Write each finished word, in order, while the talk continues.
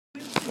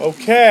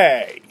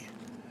Okay.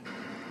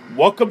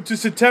 Welcome to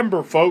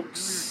September,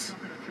 folks.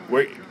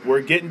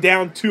 We're getting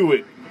down to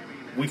it.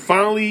 We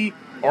finally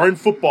are in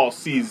football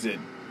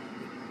season.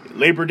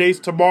 Labor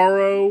Day's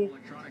tomorrow.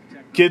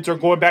 Kids are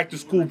going back to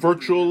school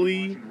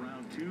virtually.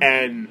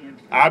 And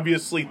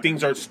obviously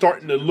things are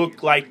starting to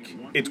look like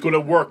it's going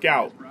to work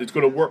out. It's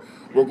going to work.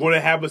 We're going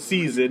to have a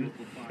season.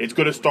 It's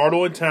going to start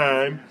on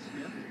time.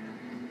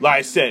 Like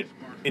I said,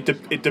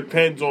 it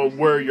depends on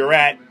where you're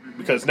at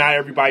because not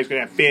everybody's going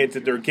to have fans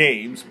at their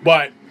games.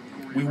 But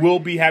we will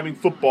be having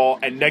football,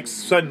 and next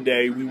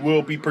Sunday we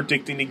will be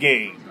predicting the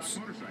games.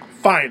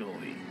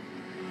 Finally.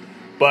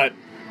 But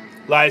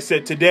like I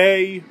said,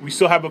 today we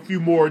still have a few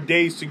more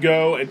days to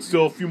go and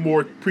still a few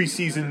more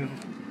preseason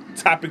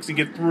topics to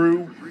get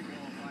through.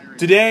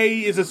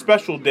 Today is a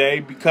special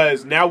day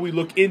because now we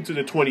look into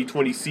the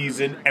 2020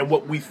 season and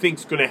what we think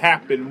is going to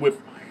happen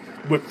with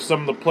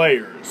some of the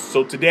players.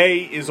 So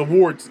today is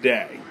awards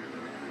day.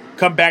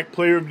 Comeback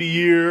Player of the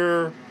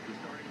Year,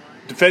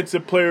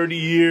 Defensive Player of the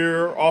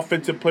Year,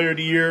 Offensive Player of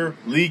the Year,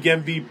 League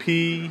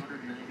MVP,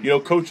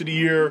 Coach of the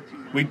Year.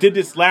 We did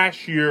this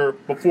last year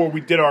before we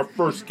did our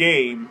first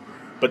game,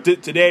 but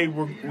today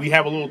we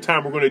have a little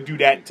time. We're going to do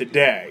that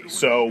today.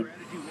 So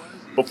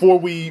before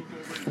we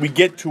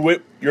get to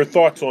it, your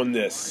thoughts on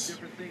this?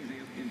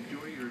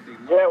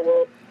 Yeah,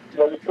 well,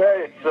 like you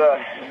said,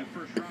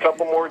 it's a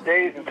couple more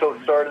days until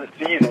the start of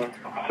the season.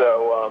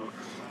 So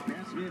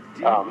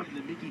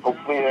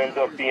hopefully it ends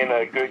up being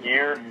a good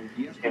year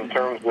in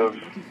terms of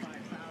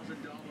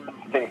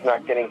things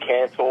not getting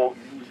canceled.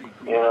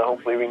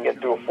 Hopefully we can get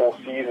through a full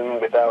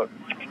season without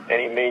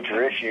any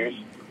major issues.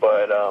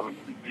 But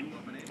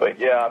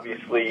yeah,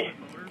 obviously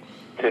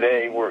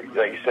today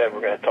like you said,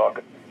 we're going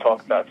to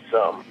talk about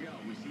some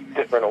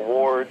different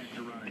awards,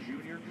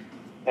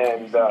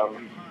 and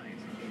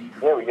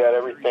yeah, we got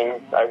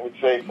everything, I would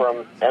say,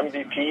 from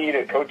MVP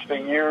to Coach of the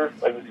Year,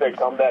 like you said,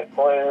 Comeback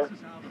Player,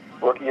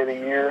 Rookie of the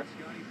Year,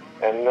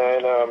 and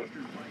then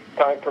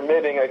time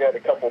permitting, I got a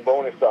couple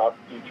bonus off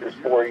features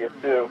for you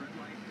too.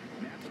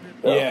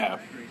 So. Yeah.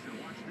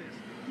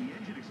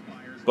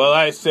 But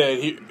like I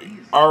said,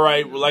 all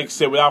right, like I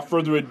said, without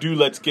further ado,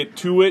 let's get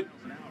to it.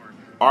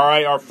 All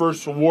right, our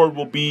first award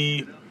will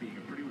be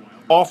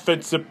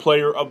Offensive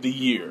Player of the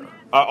Year.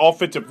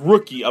 Offensive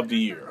Rookie of the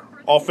Year.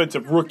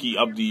 Offensive Rookie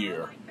of the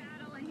Year.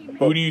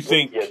 Who do you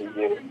think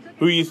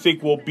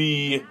will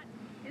be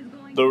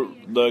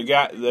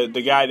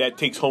the guy that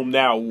takes home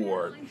that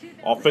award?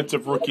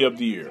 Offensive Rookie of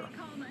the Year.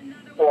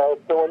 So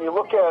when you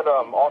look at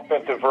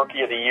Offensive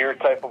Rookie of the Year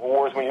type of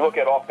awards, when you look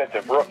at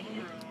Offensive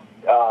Rookie,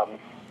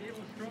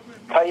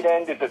 tight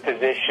end is a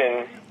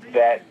position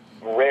that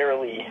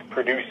rarely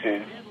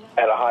produces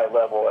at a high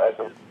level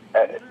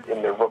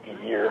in their rookie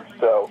year.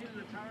 So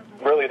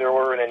really there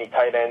weren't any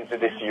tight ends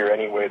this year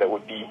anyway that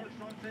would be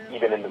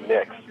even in the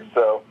mix.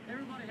 So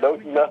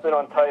nothing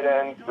on tight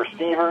ends.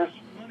 Receivers,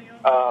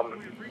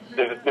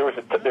 there was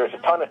a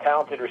ton of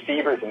talented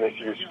receivers in this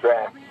year's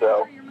draft.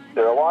 So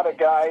there are a lot of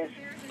guys.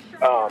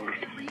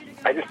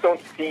 I just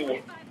don't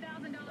see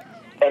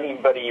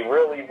anybody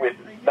really with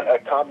a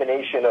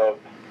combination of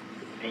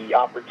the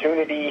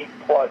opportunity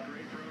plus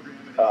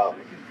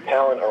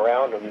talent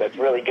around them that's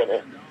really going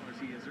to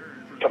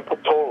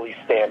totally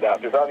stand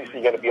out. There's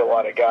obviously going to be a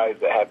lot of guys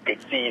that have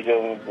good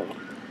seasons, and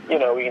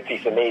we can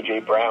see some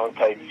A.J. Brown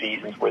type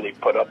seasons where they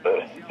put up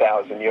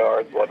 1,000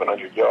 yards,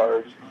 1,100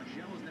 yards.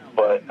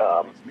 But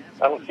I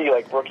don't see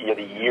like Rookie of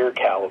the Year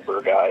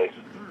caliber guys.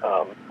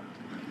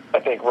 I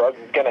think Ruggs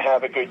is going to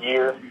have a good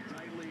year,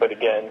 but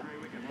again,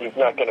 he's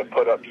not going to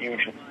put up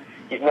huge.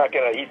 He's not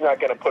going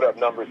to put up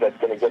numbers that's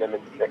going to get him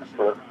in the mix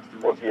for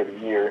Rookie of the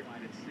Year.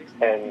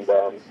 And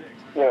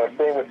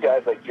same with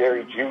guys like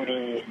Jerry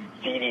Jeudy,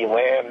 CeeDee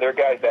Lamb. They're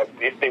guys that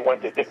if they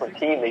went to a different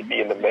team, they'd be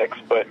in the mix.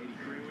 But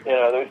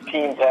those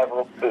teams have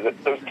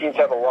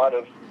a lot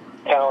of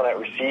talent at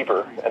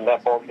receiver, and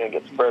that ball's going to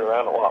get spread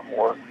around a lot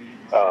more.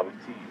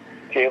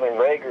 Jalen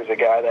Reagor's a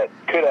guy that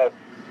could have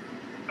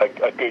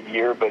a good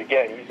year, but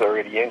again, he's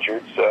already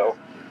injured, so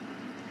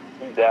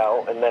he's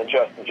out. And then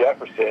Justin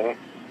Jefferson,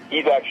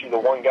 he's actually the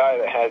one guy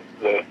that has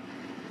the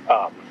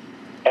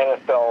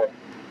NFL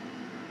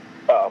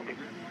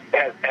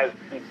has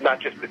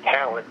not just the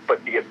talent,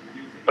 but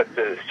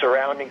the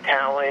surrounding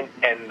talent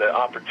and the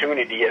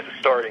opportunity as a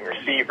starting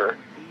receiver.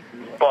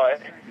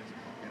 But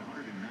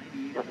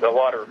there's a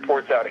lot of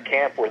reports out of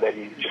camp where that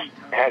he just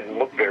hasn't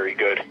looked very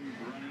good.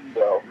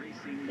 So,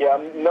 yeah, I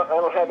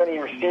don't have any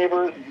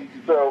receivers.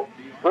 So,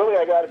 really,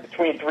 I got it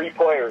between three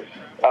players.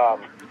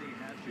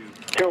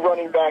 2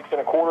 running backs and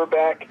a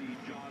quarterback.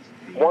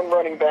 One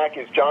running back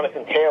is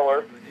Jonathan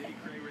Taylor.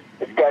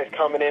 This guy's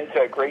coming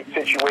into a great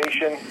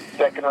situation,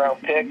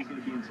 second-round pick.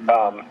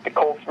 The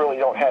Colts really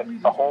don't have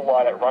a whole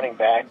lot at running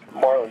back.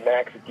 Marlon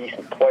Mack's a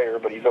decent player,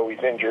 but he's always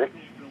injured.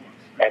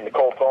 And the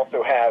Colts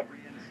also have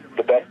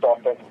the best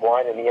offensive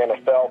line in the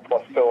NFL,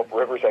 plus Phillip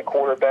Rivers at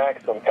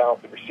quarterback, some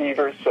talented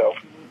receivers. So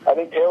I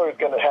think Taylor's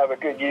going to have a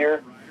good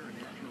year.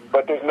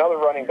 But there's another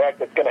running back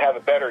that's going to have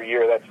a better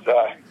year. That's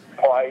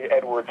Clyde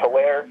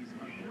Edwards-Helaire.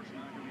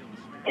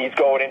 He's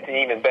going into an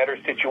even better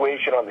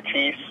situation on the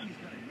Chiefs.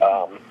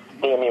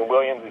 Damian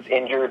Williams is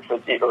injured,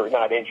 or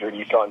not injured.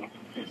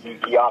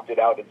 He opted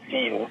out of the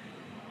season.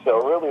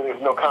 So really,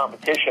 there's no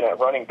competition at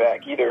running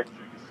back either.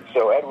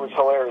 So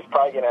Edwards-Helaire is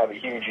probably going to have a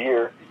huge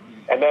year.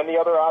 And then the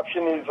other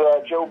option is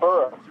Joe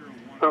Burrow,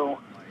 who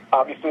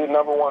obviously the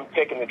number one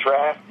pick in the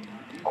draft.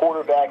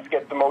 Quarterbacks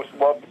get the most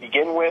love to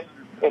begin with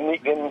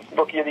in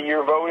Rookie of the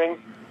Year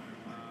voting.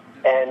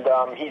 And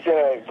he's in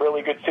a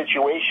really good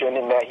situation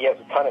in that he has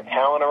a ton of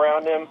talent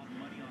around him.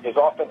 His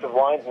offensive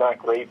line's not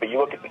great, but you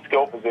look at the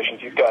skill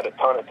positions, he's got a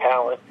ton of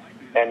talent,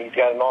 and he's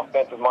got an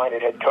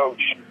offensive-minded head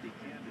coach.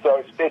 So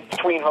it's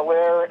between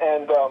Helaire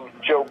and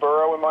Joe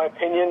Burrow, in my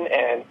opinion.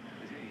 And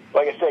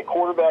like I said,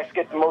 quarterbacks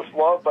get the most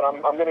love, but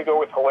I'm going to go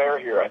with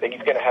Helaire here. I think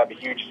he's going to have a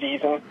huge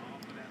season,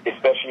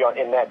 especially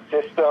in that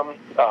system.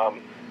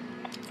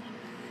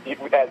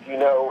 As you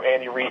know,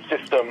 Andy Reid's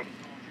system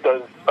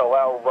does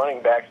allow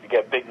running backs to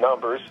get big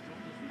numbers,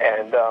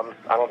 and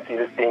I don't see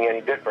this being any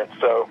different.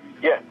 So,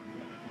 yeah,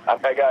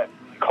 I got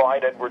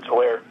Clyde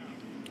Edwards-Helaire.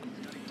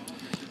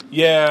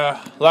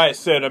 Yeah, like I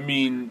said, I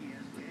mean,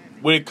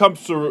 when it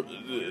comes to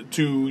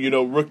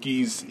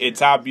rookies,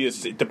 it's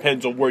obvious it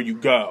depends on where you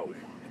go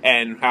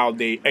and how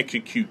they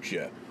execute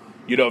you.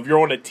 You know, if you're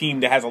on a team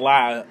that has a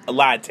lot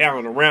of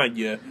talent around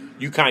you,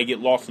 you kind of get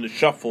lost in the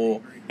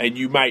shuffle, and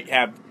you might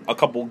have a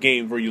couple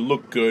games where you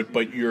look good,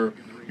 but you're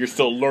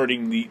still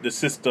learning the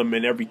system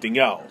and everything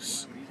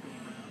else.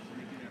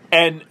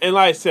 And like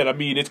I said, I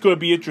mean, it's going to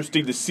be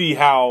interesting to see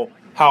how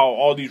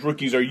all these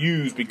rookies are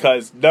used,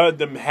 because none of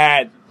them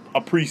had a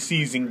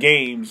preseason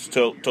games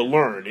to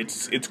learn.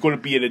 It's going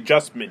to be an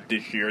adjustment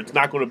this year. It's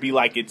not going to be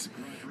like it's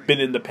been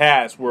in the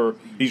past where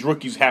these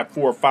rookies have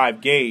 4 or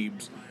 5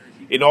 games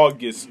in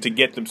August to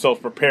get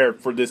themselves prepared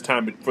for this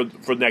time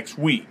for next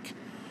week.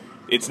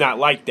 It's not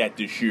like that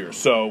this year.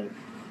 So,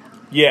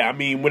 yeah, I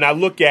mean, when I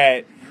look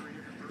at,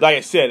 like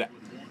I said,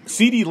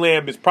 CeeDee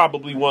Lamb is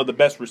probably one of the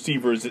best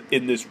receivers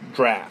in this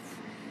draft.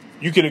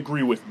 You can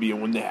agree with me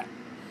on that.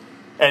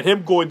 And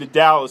him going to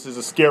Dallas is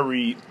a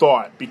scary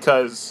thought,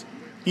 because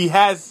he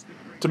has,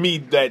 to me,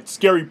 that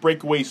scary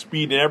breakaway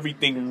speed and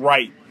everything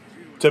right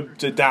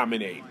to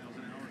dominate.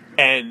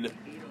 And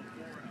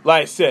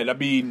like I said, I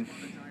mean,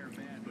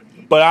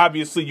 but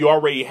obviously you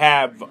already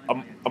have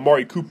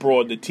Amari Cooper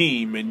on the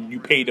team, and you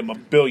paid him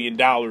 $1 billion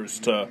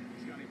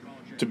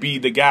to be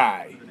the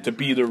guy, to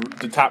be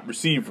the top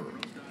receiver,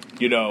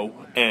 you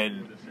know.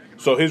 And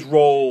so his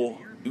role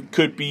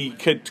could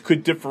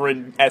differ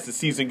as the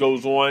season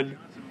goes on.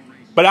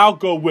 But I'll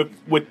go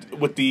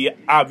with the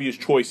obvious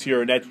choice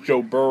here, and that's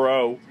Joe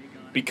Burrow,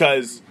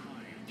 because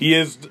he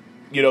is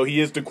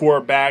the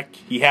quarterback.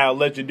 He had a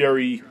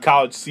legendary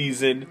college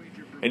season,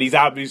 and he's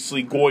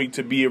obviously going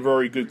to be a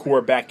very good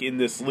quarterback in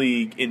this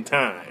league in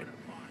time.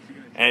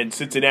 And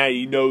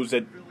Cincinnati knows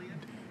that,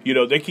 you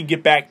know, they can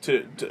get back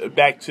to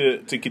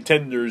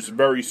contenders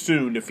very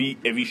soon if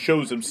he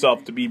shows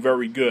himself to be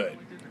very good.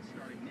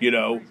 You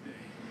know,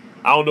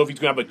 I don't know if he's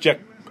going to have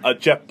a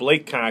Jeff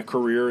Blake kind of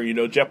career. You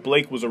know, Jeff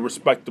Blake was a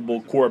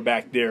respectable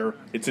quarterback there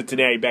in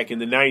Cincinnati back in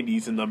the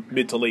 90s, in the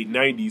mid to late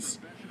 90s.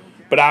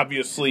 But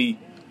obviously,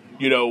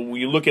 you know, when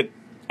you look at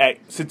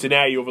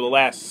Cincinnati over the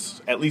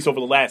last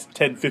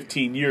 10,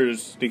 15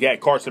 years, they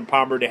had Carson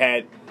Palmer, they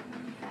had,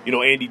 you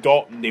know, Andy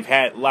Dalton. They've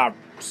had a lot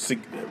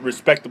of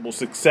respectable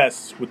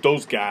success with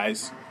those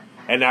guys.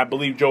 And I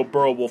believe Joe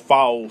Burrow will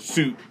follow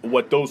suit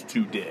what those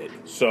two did.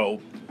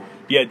 So,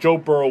 yeah, Joe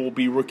Burrow will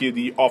be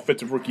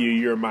offensive rookie of the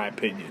year, in my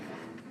opinion.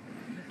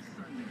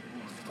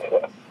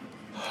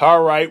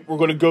 All right, we're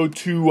going to go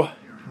to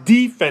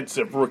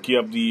defensive rookie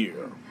of the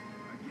year.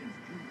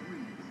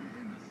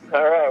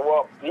 All right.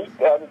 Well,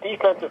 the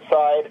defensive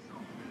side,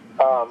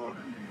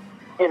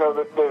 you know,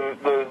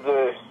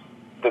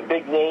 the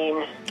big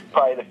name,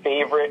 probably the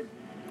favorite,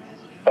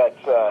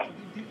 that's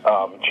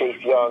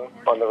Chase Young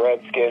on the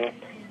Redskins,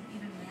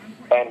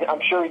 and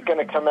I'm sure he's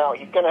going to come out.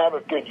 He's going to have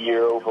a good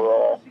year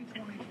overall,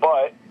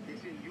 but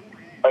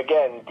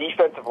again,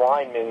 defensive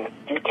linemen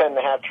do tend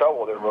to have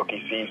trouble their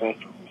rookie season,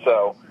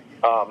 so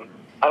I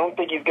don't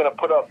think he's going to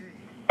put up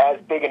as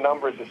big a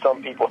numbers as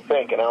some people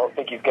think, and I don't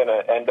think he's going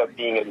to end up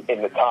being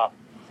in the top,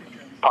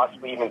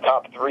 possibly even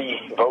top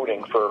 3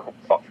 voting for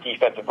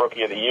defensive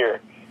rookie of the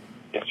year.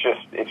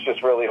 It's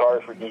just really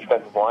hard for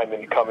defensive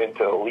linemen to come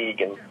into the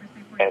league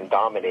and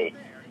dominate.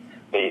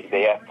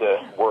 They have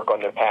to work on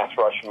their pass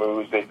rush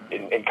moves.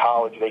 In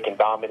college, they can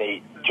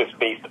dominate just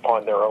based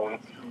upon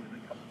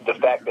the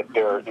fact that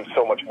they're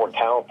so much more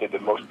talented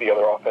than most of the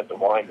other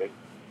offensive linemen.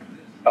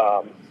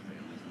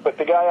 But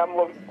the guy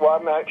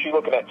I'm actually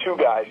looking at 2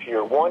 guys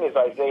here. One is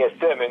Isaiah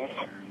Simmons,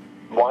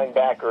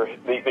 linebacker.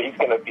 He's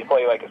going to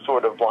play like a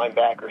sort of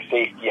linebacker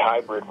safety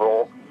hybrid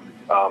role.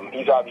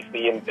 He's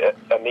obviously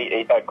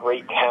a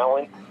great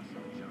talent,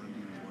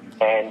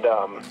 and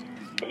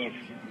he's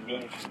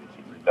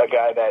a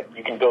guy that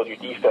you can build your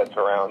defense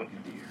around.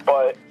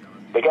 But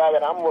the guy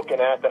that I'm looking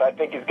at that I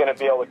think is going to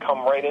be able to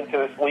come right into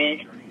this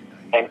league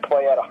and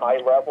play at a high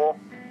level,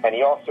 and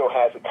he also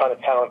has a ton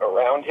of talent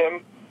around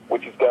him,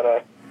 which is going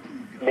to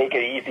make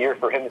it easier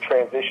for him to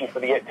transition to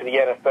the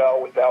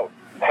NFL without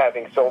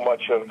having so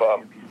much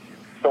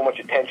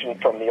attention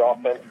from the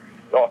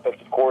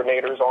offensive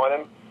coordinators on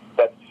him.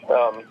 That's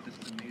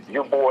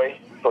your boy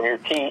from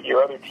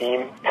your other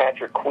team,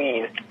 Patrick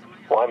Queen,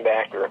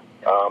 linebacker.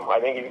 I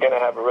think he's going to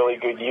have a really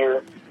good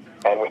year,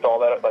 and with all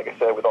that, like I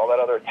said, with all that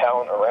other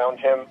talent around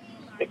him,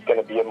 it's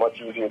going to be a much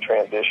easier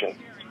transition.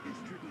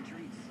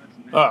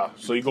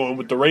 So you're going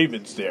with the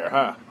Ravens there,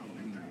 huh?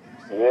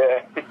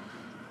 Yeah.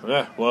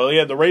 Yeah. Well,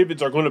 yeah, the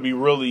Ravens are going to be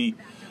really,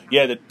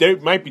 they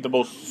might be the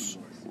most,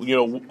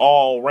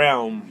 all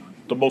around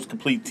the most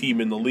complete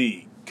team in the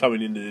league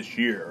coming into this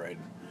year, and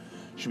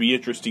should be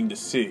interesting to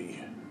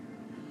see.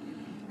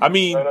 I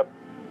mean, right up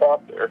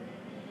top there.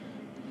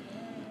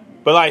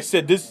 But like I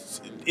said,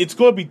 it's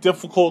going to be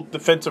difficult.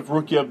 Defensive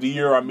Rookie of the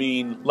Year. I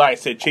mean, like I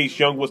said, Chase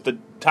Young was the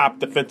top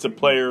defensive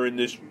player in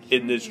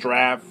this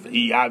draft.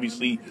 He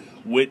obviously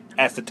went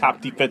as the top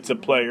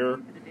defensive player,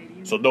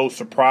 so no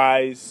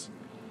surprise.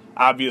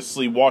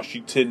 Obviously,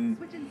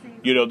 Washington,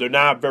 they're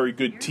not a very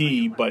good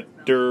team, but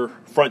their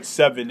front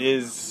seven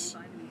is,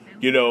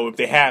 if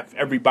they have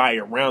everybody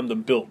around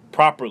them built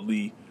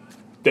properly,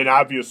 then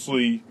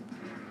obviously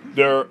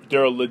they're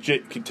a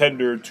legit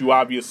contender to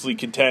obviously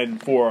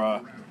contend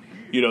for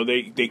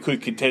they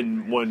could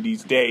contend one of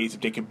these days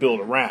if they can build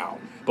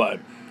around. But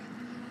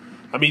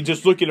I mean,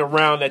 just looking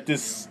around at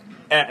this,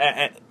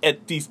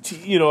 at these,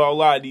 a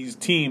lot of these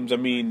teams. I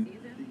mean,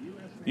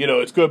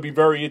 it's going to be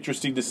very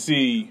interesting to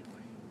see.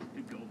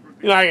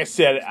 Like I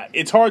said,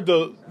 it's hard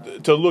to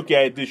look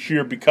at it this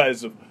year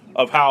because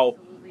of how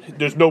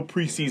there's no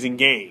preseason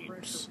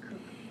games,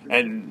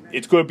 and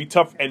it's going to be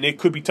tough, and it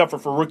could be tougher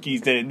for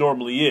rookies than it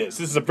normally is.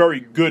 This is a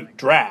very good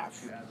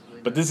draft,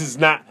 but this is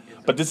not.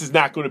 But this is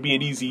not going to be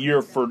an easy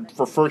year for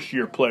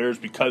first-year players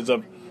because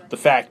of the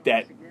fact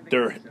that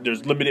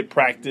there's limited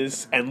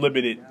practice and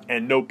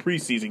no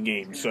preseason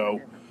games. So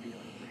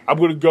I'm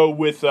going to go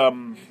with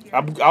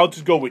I'll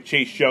just go with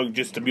Chase Young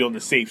just to be on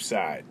the safe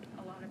side.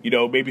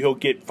 Maybe he'll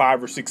get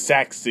 5 or 6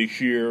 sacks this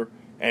year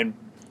and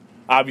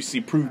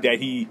obviously prove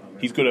that he's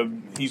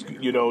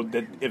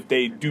that if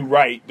they do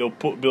right, they'll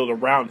build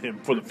around him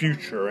for the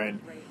future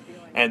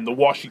and the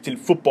Washington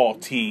football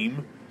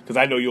team, because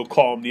I know you'll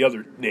call him the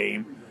other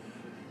name,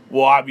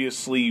 will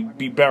obviously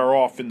be better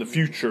off in the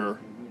future,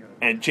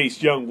 and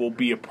Chase Young will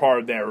be a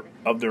part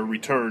of their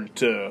return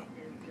to,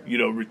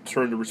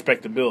 return to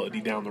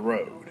respectability down the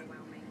road.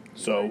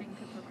 So,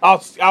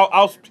 I'll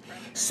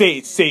say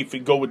it's safe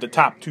and go with the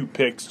top 2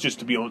 picks just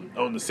to be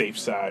on the safe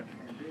side.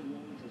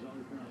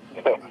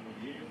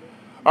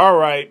 All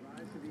right,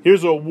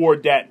 here's an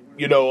award that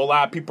a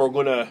lot of people are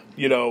gonna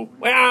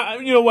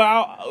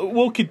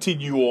we'll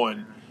continue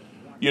on.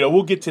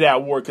 We'll get to that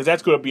award because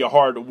that's going to be a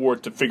hard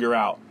award to figure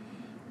out.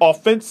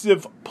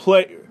 Offensive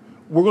play.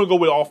 We're going to go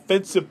with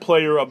Offensive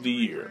Player of the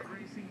Year.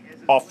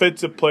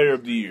 Offensive Player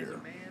of the Year.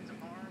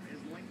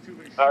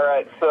 All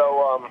right.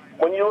 So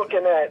when you're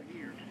looking at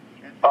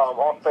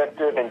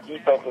Offensive and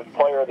Defensive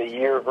Player of the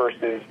Year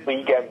versus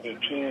League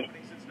MVP,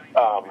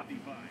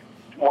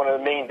 one of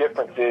the main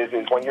differences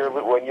is when you're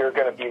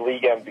going to be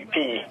League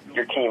MVP,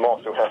 your team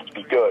also has to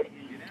be good,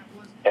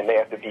 and they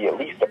have to be at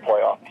least a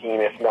playoff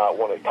team, if not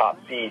one of the top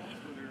seeds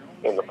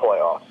in the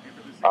playoffs.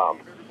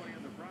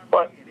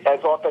 But as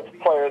Offensive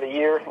Player of the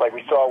Year, like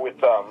we saw with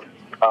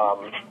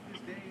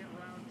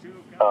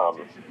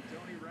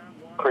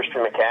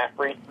Christian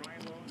McCaffrey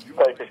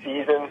type of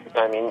season,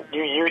 I mean,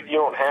 you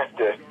don't have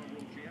to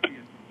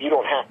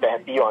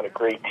be on a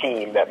great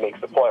team that makes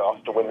the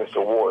playoffs to win this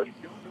award.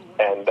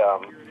 And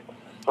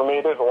for me,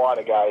 there's a lot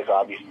of guys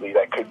obviously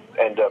that could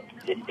end up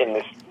in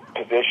this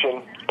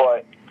position,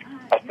 but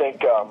I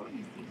think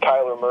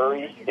Kyler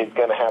Murray is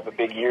going to have a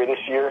big year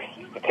this year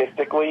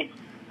statistically.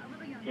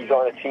 He's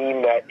on a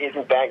team that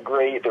isn't that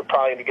great. They're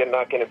probably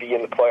not going to be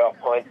in the playoff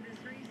hunt,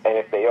 and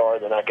if they are,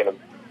 they're not going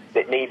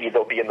to. Maybe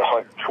they'll be in the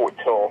hunt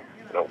till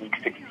week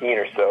 16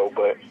 or so,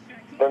 but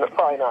they're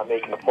probably not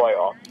making the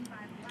playoffs.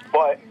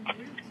 But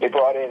they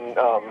brought in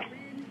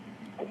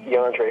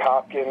DeAndre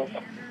Hopkins.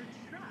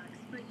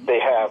 They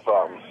have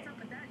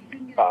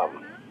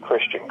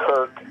Christian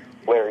Kirk,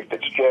 Larry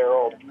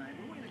Fitzgerald.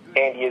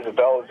 Andy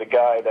Isabella is a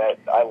guy that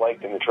I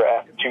liked in the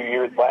draft 2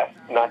 years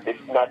not this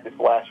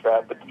last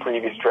draft, but the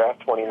previous draft,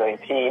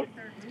 2019.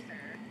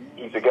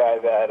 He's a guy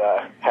that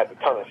has a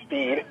ton of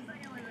speed.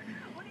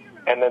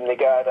 And then they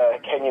got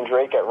Kenyon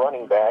Drake at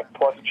running back,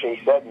 plus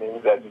Chase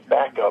Edmonds as his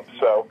backup.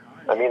 So,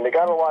 I mean, they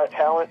got a lot of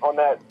talent on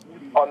that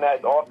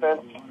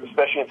offense,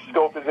 especially in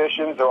skill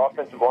positions. Their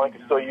offensive line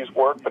can still use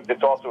work, but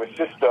it's also a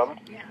system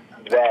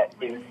that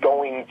is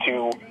going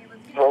to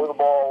throw the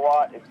ball a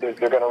lot. They're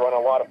going to run a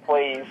lot of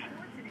plays.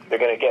 They're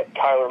going to get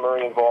Kyler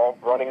Murray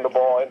involved, running the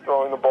ball and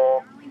throwing the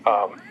ball.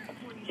 I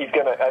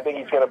think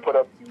he's going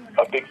to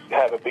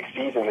have a big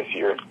season this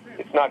year.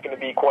 It's not going to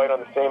be quite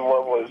on the same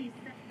level as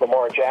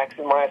Lamar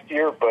Jackson last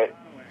year, but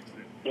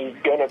he's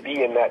going to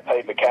be in that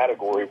type of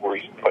category where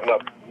he's putting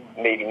up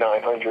maybe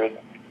 900,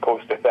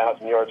 close to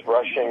 1,000 yards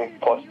rushing,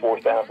 plus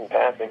 4,000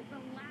 passing.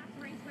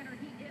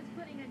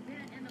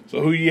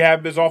 So who do you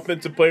have as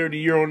offensive player of the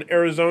year on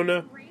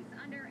Arizona?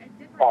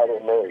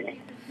 Kyler Murray.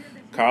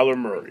 Kyler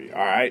Murray.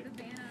 All right.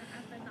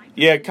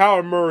 Yeah,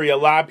 Kyler Murray, a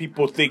lot of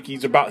people think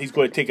he's going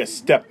to take a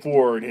step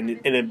forward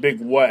in a big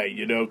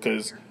way,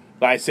 because,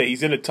 like I say,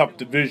 he's in a tough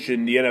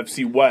division, the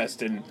NFC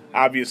West, and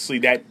obviously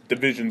that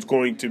division's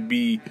going to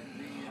be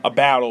a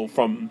battle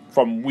from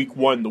week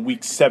 1 to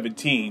week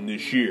 17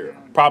 this year.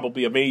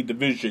 Probably of any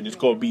division, it's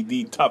going to be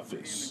the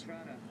toughest.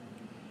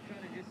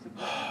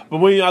 But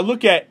when I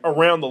look at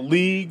around the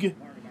league,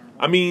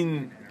 I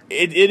mean,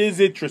 it is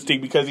interesting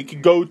because it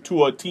could go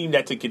to a team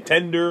that's a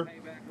contender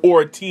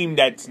or a team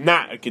that's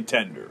not a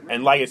contender.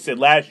 And like I said,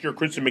 last year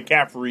Christian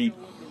McCaffrey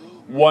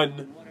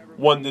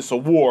won this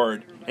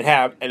award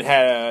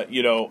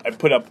and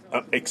put up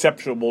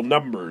exceptional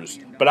numbers.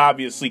 But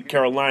obviously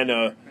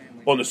Carolina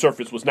on the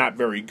surface was not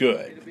very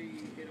good.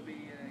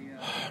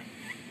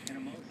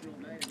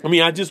 I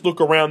mean, I just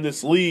look around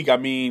this league. I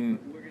mean,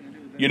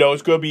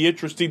 it's going to be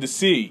interesting to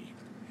see.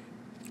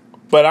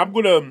 But I'm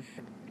going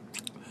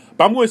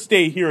to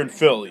stay here in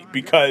Philly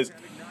because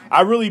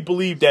I really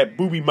believe that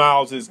Boobie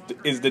Miles is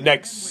the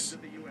next.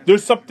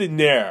 There's something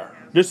there.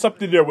 There's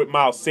something there with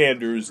Miles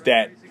Sanders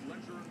that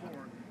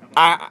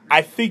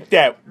I think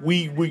that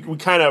we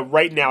kind of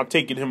right now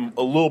taking him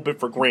a little bit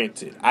for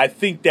granted. I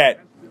think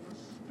that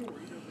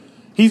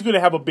he's going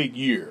to have a big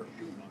year,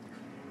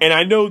 and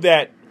I know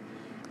that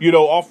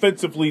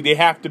offensively they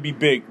have to be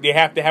big. They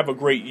have to have a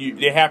great year.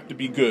 They have to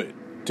be good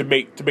to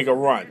make a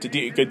run, to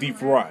take a deep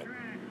run.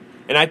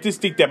 And I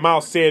just think that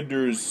Miles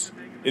Sanders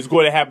is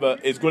going to have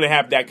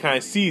that kind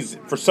of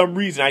season. For some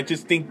reason, I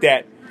just think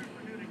that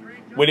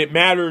when it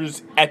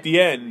matters at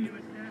the end,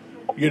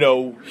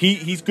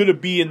 he's going to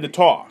be in the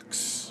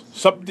talks.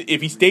 If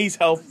he stays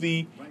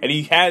healthy and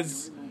he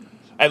has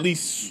at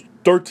least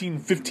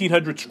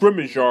 1,500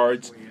 scrimmage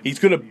yards, he's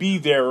going to be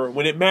there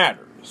when it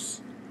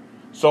matters.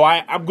 So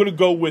I'm going to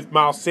go with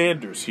Miles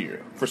Sanders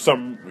here. For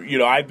some,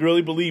 I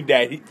really believe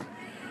that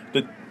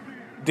the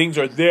things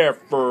are there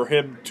for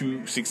him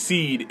to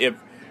succeed if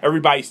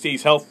everybody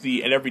stays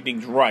healthy and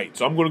everything's right.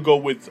 So I'm going to go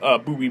with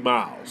Boobie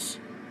Miles.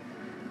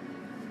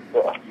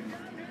 Yeah.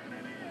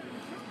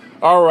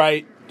 All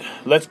right,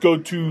 let's go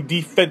to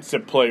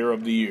Defensive Player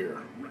of the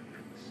Year.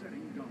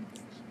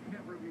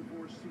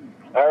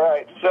 All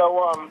right,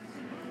 so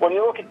when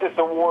you look at this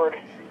award,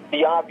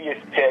 the obvious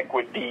pick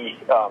would be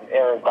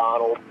Aaron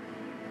Donald.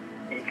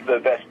 He's the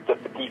best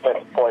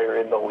defensive player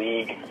in the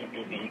league.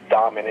 He's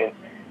dominant.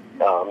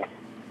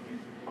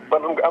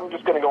 But I'm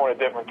just going to go in a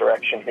different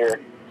direction here.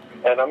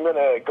 And I'm going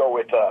to go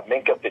with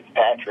Minkah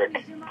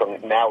Fitzpatrick from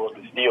now with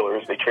the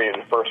Steelers. They traded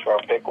a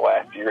first-round pick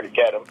last year to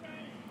get him.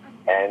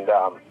 And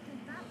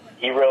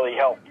he really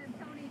helped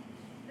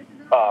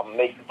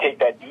take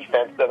that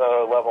defense to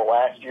another level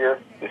last year.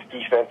 This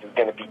defense is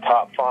going to be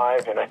top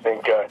 5, and I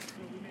think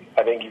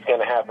he's going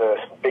to have a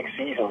big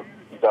season.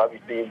 He's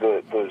obviously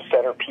the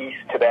centerpiece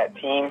to that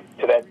team,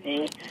 to that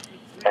D.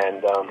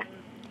 And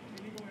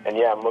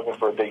yeah, I'm looking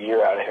for a big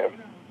year out of him.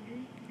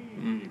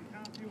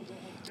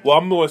 Well,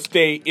 I'm going to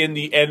stay in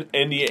the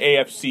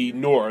AFC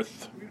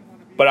North,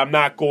 but I'm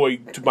not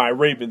going to my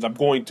Ravens. I'm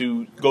going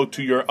to go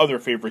to your other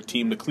favorite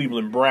team, the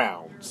Cleveland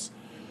Browns.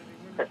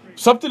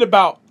 Something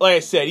about, like I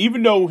said,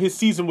 even though his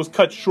season was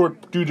cut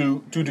short due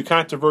to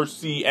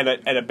controversy and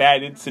a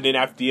bad incident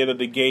after the end of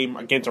the game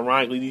against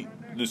ironically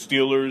the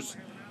Steelers,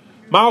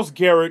 Myles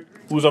Garrett,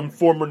 who's a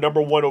former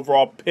number 1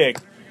 overall pick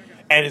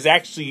and is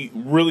actually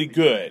really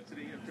good,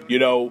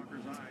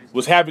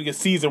 was having a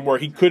season where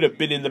he could have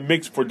been in the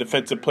mix for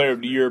Defensive Player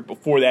of the Year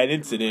before that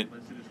incident.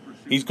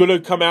 He's going to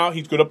come out.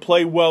 He's going to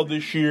play well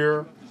this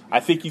year. I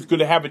think he's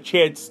going to have a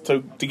chance to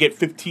get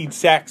 15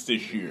 sacks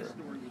this year.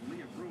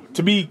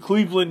 To me,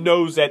 Cleveland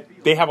knows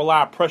that they have a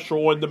lot of pressure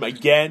on them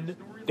again.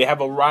 They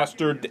have a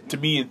roster that, to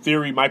me, in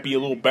theory, might be a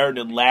little better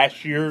than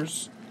last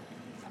year's.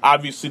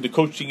 Obviously, the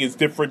coaching is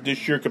different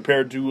this year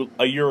compared to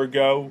a year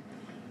ago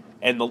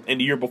and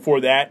the year before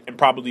that and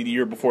probably the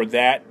year before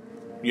that.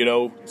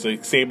 It's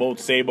like same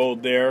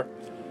old there.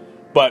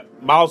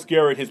 But Myles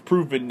Garrett has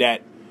proven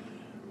that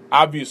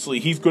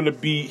obviously he's going to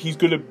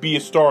be a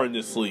star in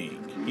this league.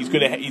 He's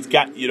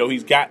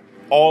got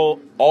all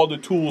the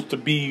tools to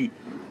be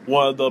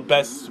one of the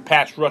best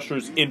pass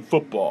rushers in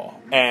football.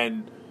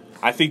 And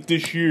I think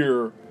this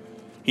year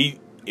if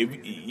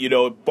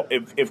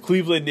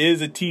Cleveland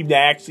is a team that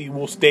actually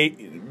will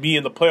be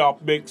in the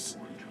playoff mix,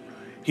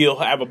 he'll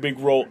have a big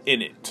role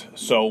in it.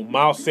 So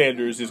Miles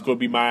Sanders is going to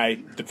be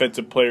my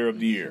Defensive Player of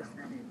the Year.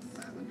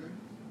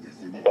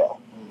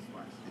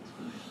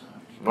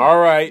 All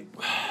right.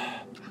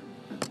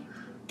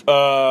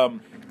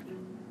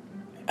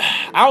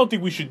 I don't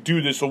think we should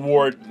do this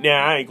award. Nah,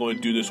 I ain't going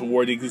to do this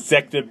award,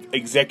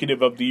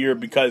 Executive of the Year,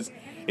 because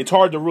it's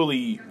hard to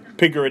really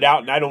figure it out,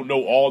 and I don't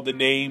know all the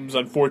names,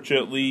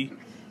 unfortunately.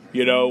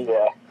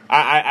 Yeah.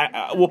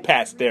 I we'll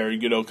pass there,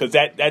 because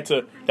that's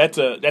a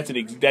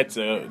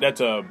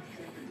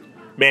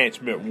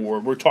management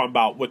award. We're talking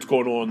about what's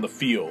going on the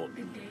field.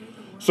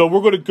 So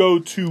we're going to go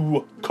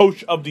to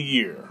Coach of the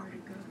Year.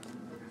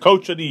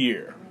 Coach of the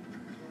Year.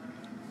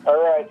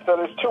 All right, so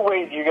there's two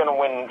ways you're going to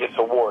win this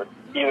award.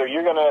 Either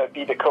you're going to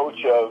be the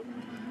coach of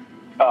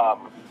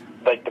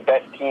like the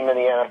best team in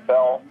the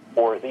NFL,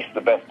 or at least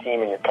the best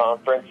team in your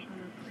conference,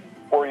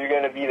 or you're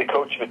going to be the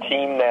coach of a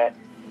team that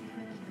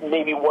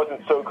maybe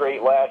wasn't so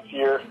great last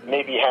year,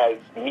 maybe has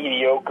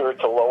mediocre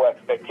to low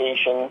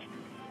expectations,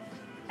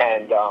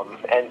 and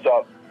ends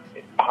up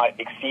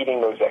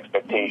exceeding those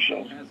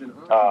expectations.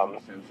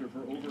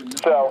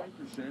 So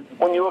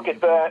when you look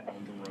at that,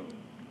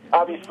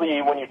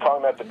 obviously when you're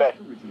talking about the best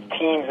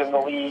teams in the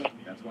league,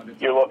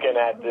 you're looking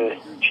at the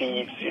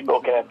Chiefs, you're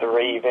looking at the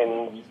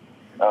Ravens,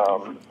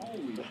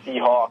 the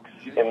Seahawks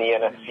in the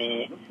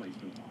NFC,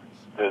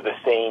 the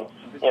Saints,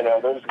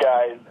 those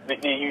guys,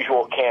 the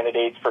usual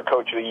candidates for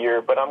Coach of the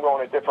Year. But I'm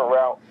going a different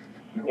route.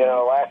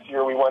 Last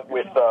year we went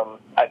with,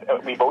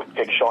 we both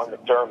picked Sean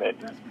McDermott,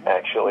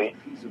 actually.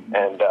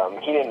 And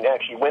he didn't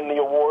actually win the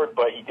award,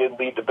 but he did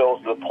lead the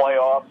Bills to the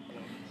playoffs.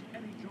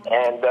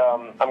 And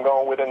I'm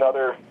going with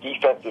another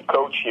defensive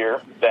coach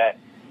here that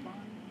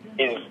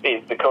is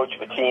the coach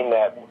of a team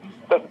that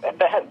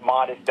has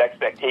modest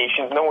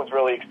expectations. No one's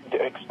really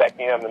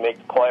expecting them to make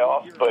the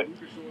playoffs, but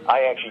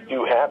I actually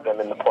do have them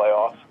in the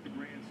playoffs.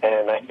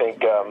 And I think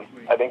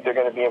they're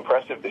going to be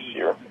impressive this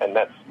year. And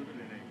that's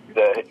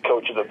the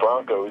coach of the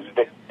Broncos,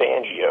 Vic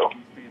Fangio.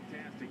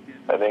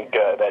 I think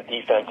that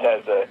defense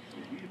has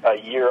a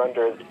year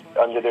under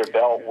their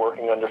belt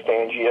working under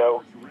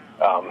Fangio.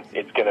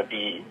 It's going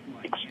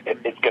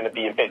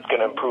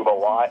to improve a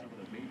lot.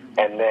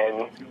 And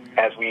then,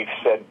 as we've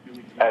said,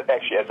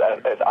 actually as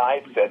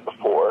I've said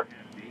before,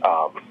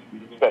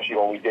 especially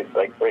when we did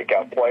like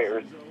breakout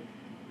players,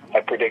 I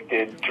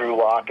predicted Drew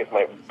Lock as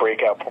my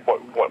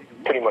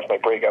pretty much my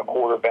breakout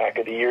quarterback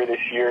of the year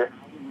this year.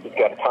 He's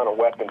got a ton of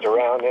weapons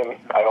around him.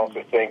 I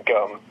also think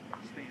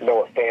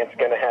Noah Fant's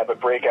going to have a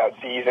breakout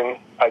season.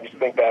 I just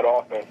think that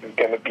offense is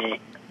going to be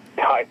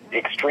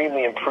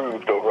extremely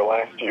improved over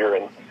last year,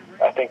 and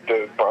I think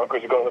the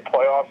Broncos are going to the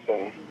playoffs,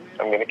 and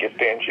I'm going to give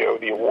Fangio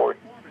the award.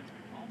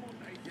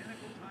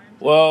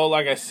 Well,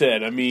 like I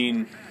said,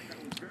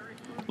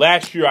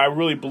 last year I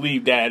really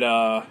believed that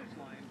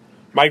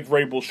Mike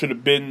Vrabel should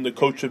have been the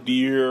coach of the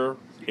year.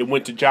 It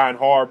went to John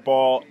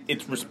Harbaugh.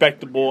 It's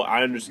respectable.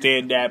 I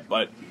understand that,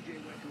 but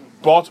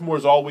Baltimore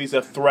is always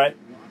a threat.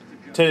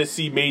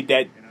 Tennessee made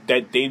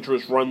that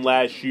dangerous run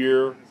last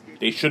year.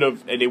 They should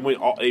have, and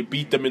they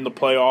beat them in the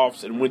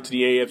playoffs and went to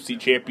the AFC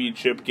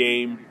Championship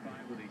game.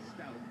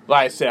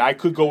 Like I said, I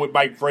could go with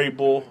Mike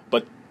Vrabel,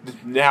 but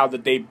now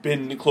that they've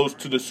been close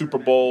to the Super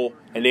Bowl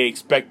and they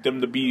expect them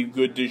to be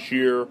good this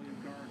year,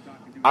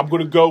 I'm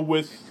going to go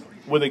with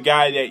a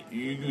guy that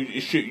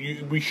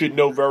we should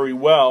know very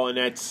well, and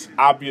that's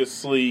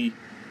obviously,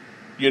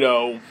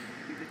 like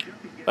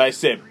I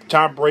said,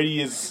 Tom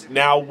Brady is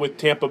now with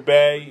Tampa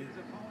Bay.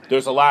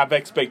 There's a lot of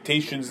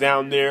expectations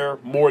down there,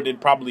 more than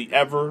probably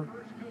ever.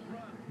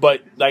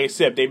 But like I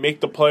said, if they make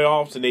the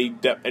playoffs and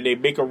they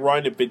make a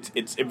run, if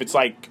it's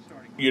like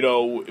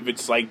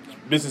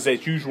business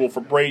as usual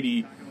for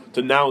Brady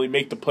to not only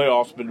make the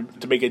playoffs but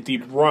to make a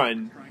deep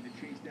run,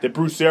 that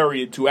Bruce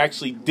Arians, who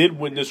actually did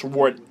win this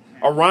award,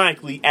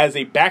 ironically as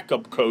a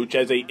backup coach,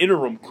 as an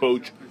interim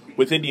coach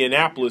with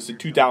Indianapolis in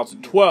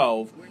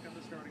 2012,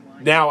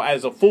 now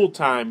as a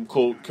full-time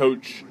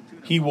coach,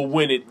 he will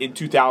win it in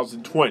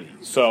 2020.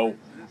 So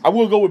I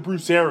will go with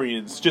Bruce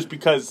Arians just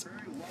because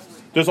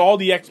there's all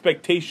the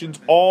expectations,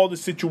 all the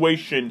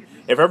situation.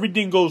 If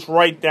everything goes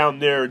right down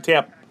there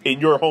in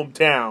your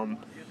hometown,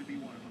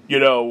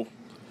 they're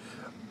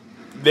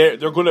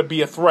going to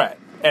be a threat,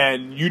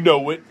 and you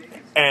know it.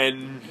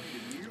 And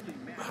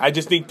I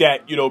just think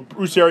that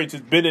Bruce Arians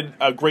has been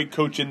a great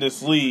coach in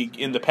this league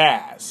in the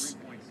past.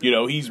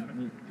 He's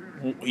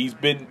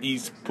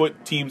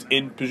put teams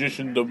in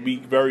position to be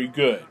very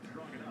good.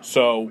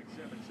 So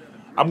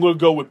I'm going to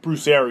go with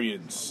Bruce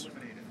Arians.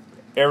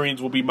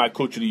 Arians will be my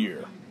coach of the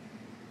year.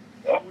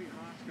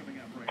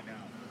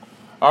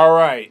 All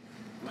right.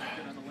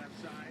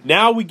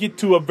 Now we get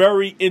to a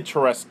very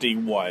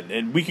interesting one,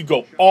 and we could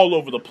go all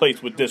over the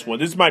place with this one.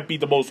 This might be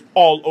the most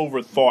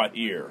all-over thought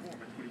here.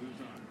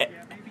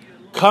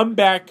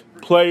 Comeback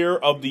Player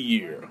of the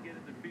Year.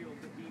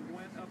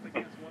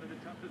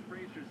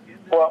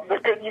 Well,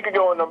 you could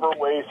go a number of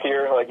ways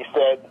here, like you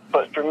said.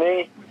 But for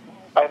me,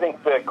 I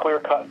think the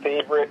clear-cut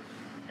favorite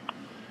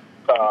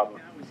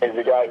is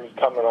the guy who's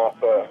coming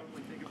off a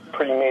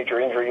pretty major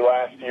injury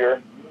last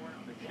year.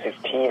 His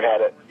team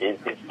had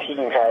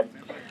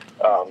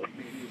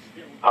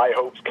high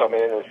hopes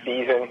coming into the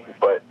season,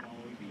 but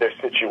their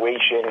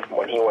situation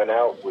when he went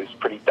out was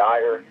pretty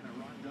dire.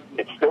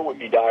 It still would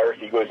be dire if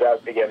he goes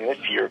out again this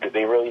year because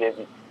they really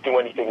didn't do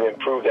anything to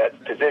improve that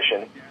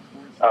position.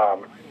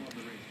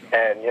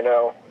 And,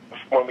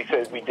 when we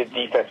said we did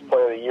Defense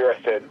Player of the Year,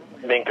 I said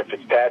Minkah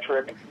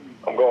Fitzpatrick.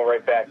 I'm going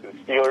right back to the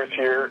Steelers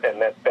here,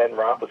 and that's Ben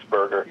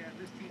Roethlisberger.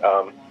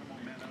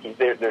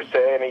 They're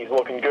saying he's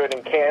looking good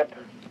in camp.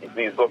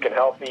 He's looking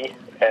healthy,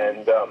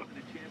 and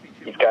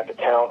he's got the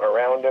talent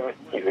around him.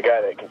 He's a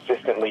guy that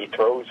consistently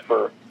throws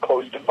for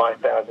close to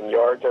 5,000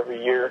 yards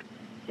every year.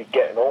 He's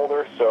getting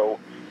older, so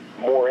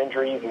more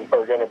injuries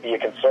are going to be a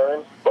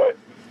concern, but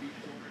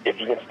if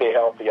he can stay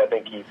healthy, I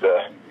think he's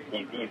the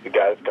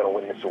guy that's going to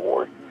win this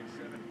award.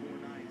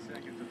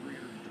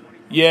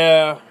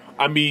 Yeah,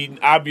 I mean,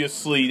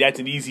 obviously that's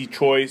an easy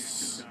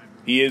choice.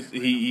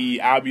 He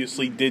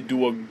obviously did do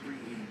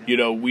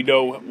we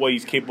know what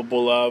he's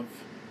capable of.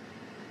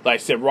 Like I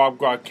said, Rob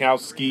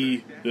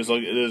Gronkowski,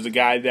 there's a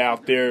guy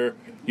out there,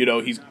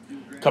 he's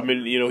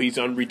coming, he's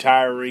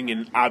unretiring,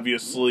 and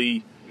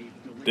obviously,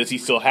 does he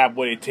still have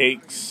what it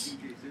takes?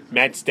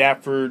 Matt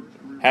Stafford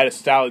had a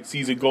solid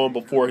season going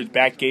before his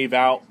back gave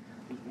out.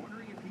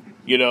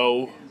 There's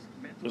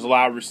a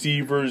lot of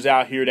receivers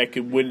out here that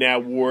could win that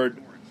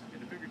award.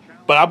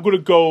 But I'm going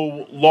to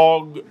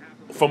go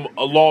from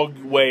a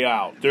long way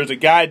out. There's a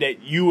guy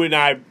that you and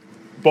I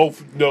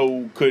both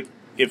know could,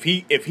 if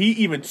he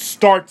even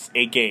starts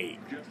a game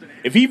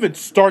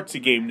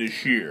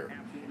this year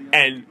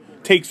and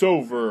takes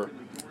over,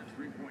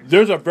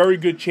 there's a very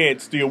good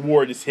chance the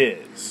award is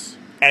his,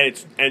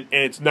 and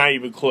it's not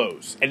even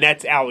close. And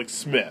that's Alex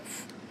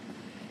Smith.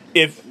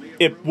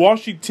 If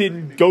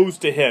Washington goes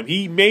to him,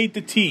 he made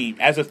the team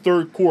as a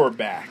third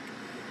quarterback,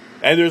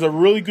 and there's a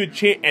really good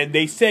chance. And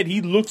they said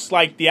he looks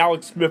like the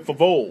Alex Smith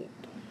of old.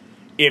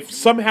 If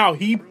somehow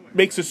he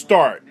makes a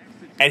start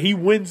and he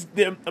wins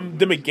them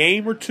a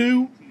game or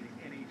two,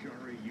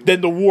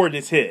 then the award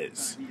is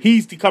his.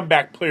 He's the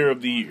comeback player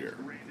of the year.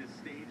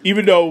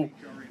 Even though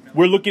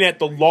we're looking at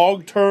the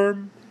long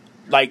term,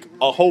 like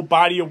a whole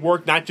body of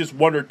work, not just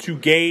one or two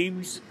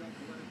games.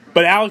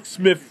 But Alex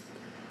Smith,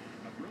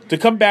 to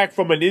come back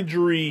from an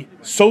injury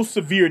so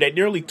severe that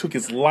nearly took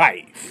his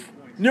life.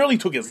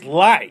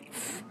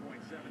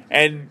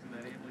 And,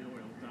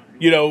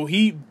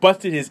 he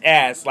busted his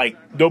ass like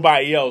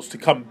nobody else to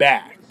come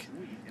back.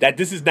 That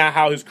this is not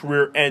how his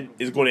career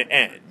is going to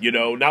end.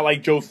 Not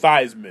like Joe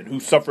Theismann, who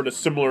suffered a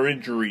similar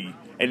injury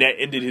and that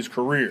ended his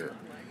career.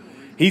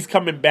 He's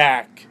coming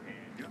back,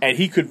 and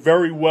he could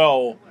very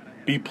well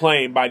be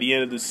playing by the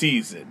end of the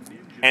season.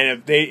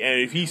 And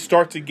if he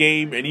starts a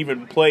game and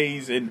even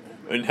plays and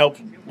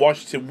helps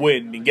Washington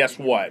win, then guess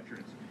what?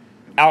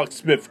 Alex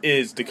Smith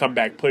is the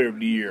comeback player of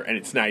the year, and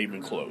it's not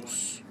even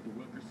close.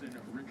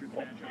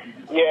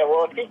 Yeah,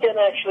 well, if he can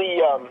actually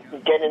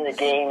get in the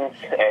games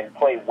and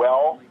play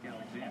well,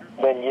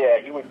 then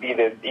yeah, that would be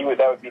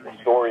the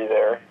story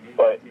there.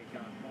 But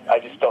I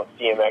just don't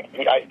see him. I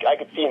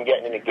could see him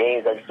getting into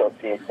games. I just don't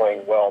see him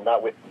playing well.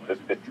 Not with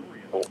the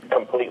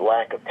complete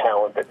lack of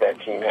talent that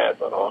team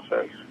has on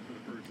offense.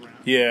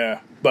 Yeah,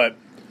 but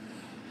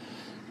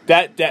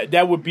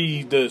that would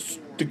be the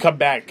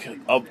comeback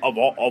of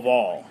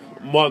all.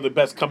 One of the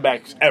best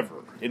comebacks ever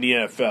in the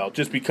NFL,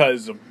 just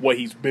because of what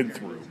he's been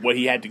through, what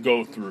he had to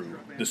go through,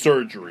 the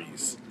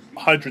surgeries,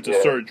 hundreds of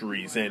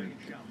surgeries, and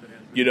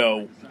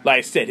like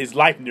I said, he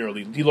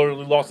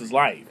literally lost his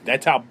life.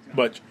 That's how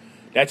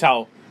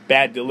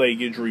bad the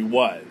leg injury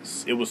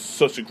was. It was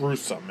such a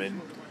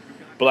gruesome,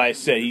 but like I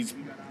said, he's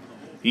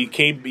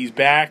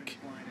back.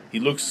 He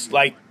looks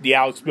like the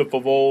Alex Smith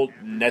of old,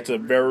 and that's a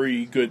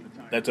very good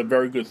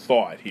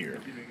thought here.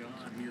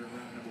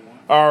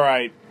 All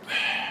right,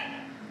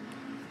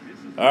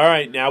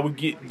 now we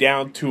get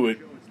down to it.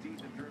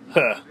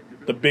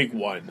 The big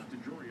one.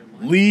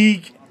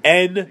 League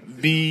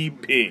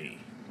MVP.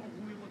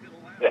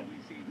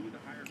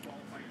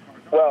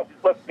 Well,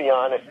 let's be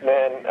honest,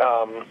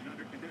 man.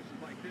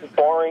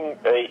 Barring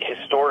a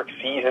historic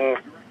season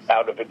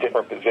out of a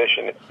different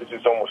position, this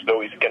is almost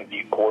always going to be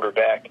a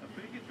quarterback.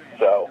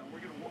 So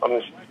I'm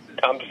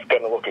just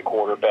going to look at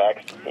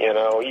quarterbacks.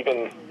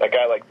 Even a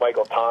guy like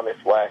Michael Thomas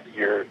last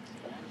year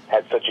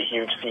had such a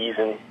huge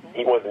season.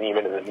 He wasn't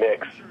even in the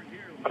mix.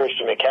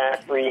 Christian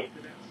McCaffrey,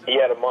 he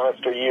had a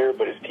monster year,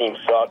 but his team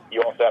sucked.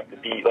 You also have to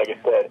be, like I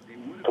said,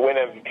 to win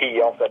MVP,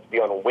 you also have to be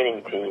on a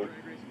winning team.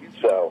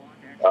 So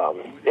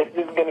this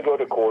is going to go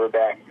to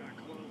quarterback.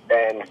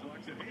 And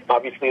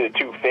obviously the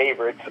two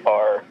favorites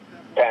are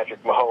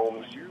Patrick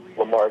Mahomes,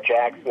 Lamar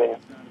Jackson.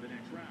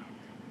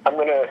 I'm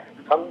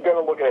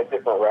gonna look at a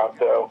different route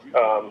though.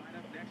 I'm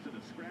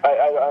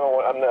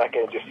not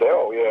gonna just say,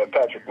 oh yeah,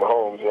 Patrick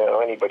Mahomes.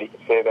 Anybody can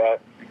say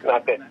that.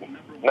 Not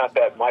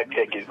that my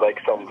pick is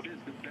like some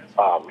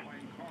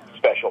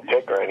special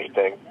pick or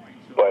anything,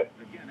 but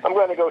I'm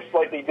gonna go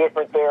slightly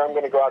different there. I'm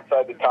gonna go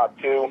outside the top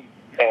two,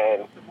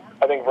 and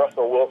I think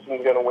Russell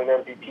Wilson's gonna win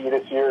MVP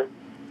this year.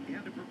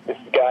 This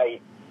guy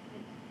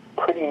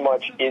pretty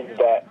much is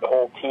that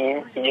whole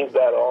team. He is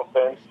that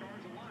offense.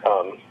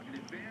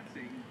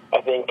 I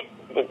think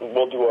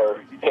we'll do our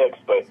picks,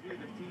 but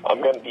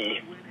I'm going to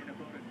be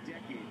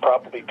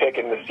probably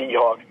picking the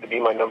Seahawks to be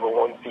my number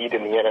one seed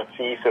in the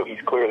NFC, so he's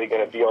clearly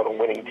going to be on a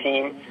winning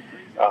team.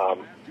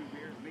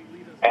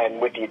 And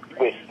with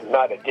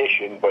not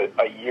addition, but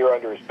a year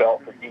under his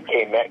belt for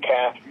DK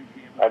Metcalf,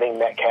 I think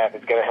Metcalf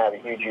is going to have a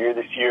huge year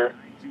this year.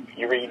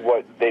 You read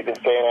what they've been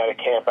saying out of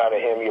camp out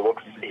of him, he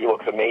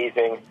looks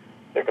amazing.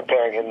 They're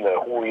comparing him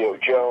to Julio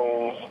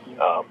Jones.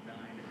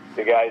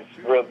 The guy's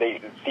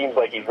really, it seems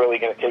like he's really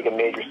going to take a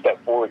major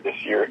step forward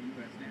this year.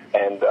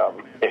 And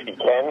if he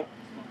can,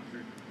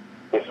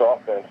 this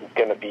offense is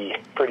going to be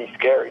pretty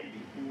scary.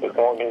 as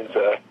long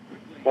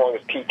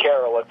as Pete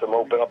Carroll lets them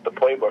open up the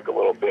playbook a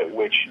little bit,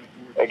 which,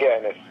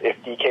 again, if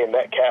DK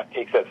Metcalf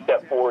takes that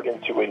step forward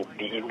into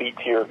the elite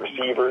tier of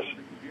receivers,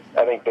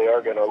 I think they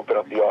are going to open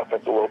up the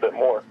offense a little bit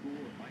more.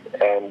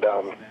 And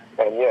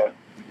yeah,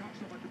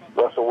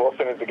 Russell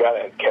Wilson is the guy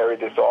that carried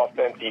this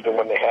offense even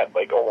when they had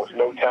like almost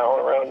no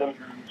talent around him.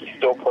 He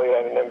still played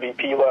at an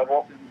MVP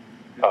level.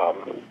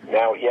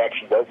 Now he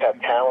actually does have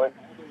talent,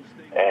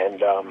 and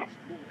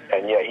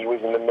yeah, he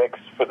was in the mix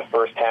for the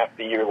first half of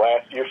the year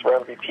last year for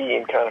MVP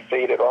and kind of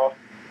faded off.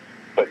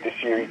 But this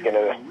year he's going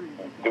to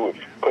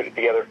put it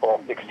together for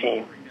all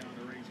 16.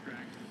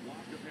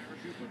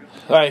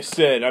 Like I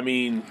said, I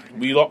mean,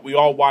 we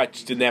all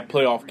watched in that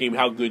playoff game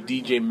how good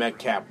DJ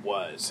Metcalf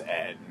was,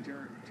 and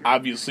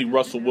obviously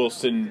Russell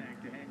Wilson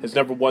has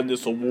never won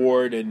this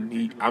award,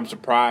 and I'm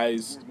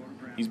surprised.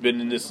 He's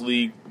been in this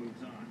league.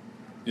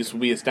 This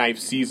will be his 9th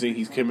season.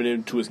 He's coming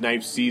into his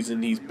 9th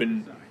season. He's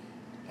been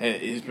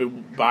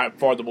by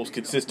far the most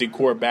consistent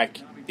quarterback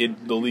in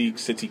the league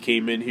since he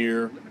came in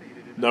here,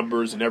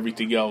 numbers and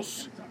everything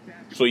else.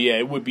 So yeah,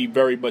 it would be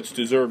very much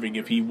deserving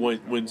if he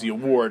wins the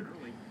award.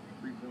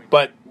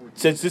 But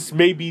since this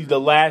may be the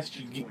last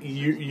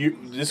year,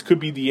 this could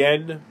be the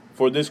end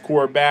for this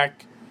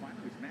quarterback.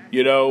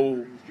 You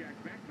know,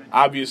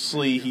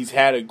 obviously he's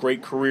had a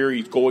great career.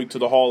 He's going to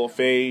the Hall of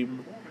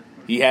Fame.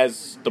 He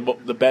has the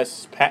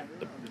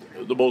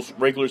most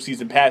regular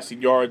season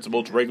passing yards, the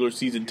most regular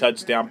season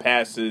touchdown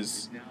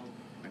passes,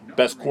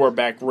 best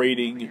quarterback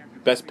rating,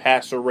 best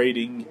passer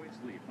rating.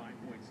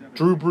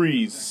 Drew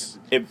Brees,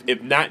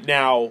 if not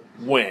now,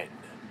 when?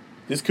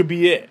 This could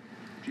be it.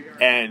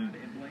 And,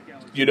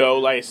 you know,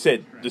 like I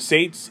said, the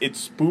Saints,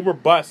 it's boom or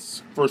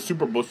bust for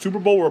Super Bowl. Super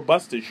Bowl or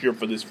bust this year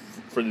for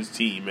this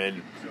team.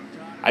 And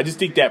I just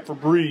think that for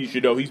Brees,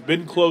 you know, he's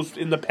been close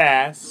in the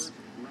past.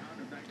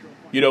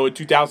 You know, in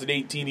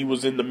 2018 he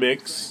was in the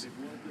mix.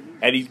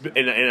 And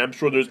I'm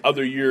sure there's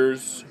other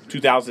years,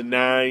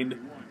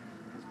 2009,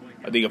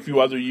 I think a few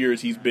other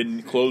years he's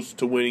been close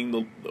to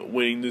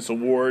winning this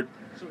award.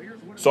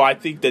 So I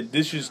think that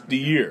this is the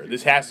year.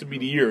 This has to be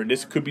the year, and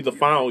this could be the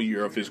final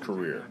year of his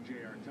career.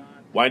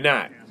 Why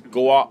not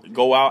go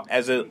out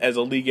as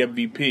a league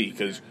MVP?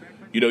 Because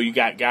you know you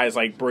got guys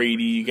like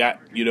Brady, you got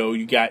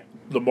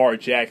Lamar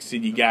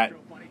Jackson, you got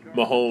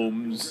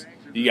Mahomes,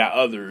 you got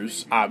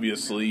others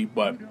obviously.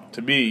 But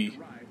to me,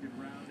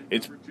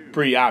 it's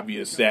pretty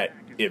obvious that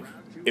if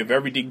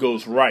everything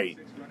goes right,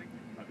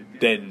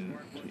 then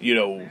you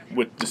know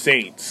with the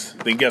Saints,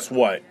 then guess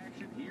what?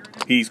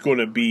 He's going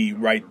to be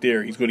right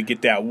there. He's going to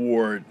get that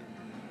award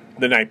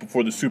the night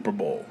before the Super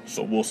Bowl.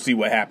 So we'll see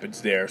what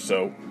happens there.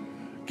 So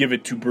give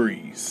it to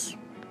Brees.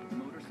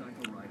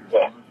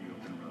 Yeah.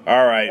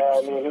 All right.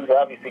 I mean, he's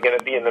obviously going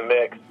to be in the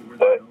mix,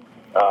 but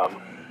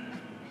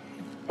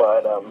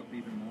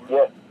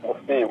yeah, we'll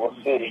see. We'll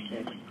see.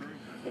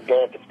 He's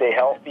going to have to stay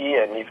healthy,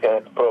 and he's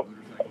going to have to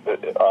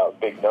put up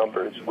big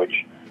numbers,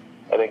 which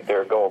I think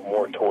they're going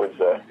more towards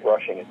a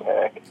rushing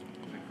attack.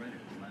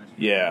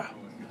 Yeah.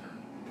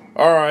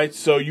 All right,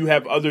 so you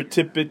have other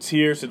tidbits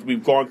here since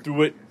we've gone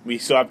through it. We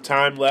still have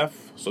time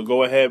left, so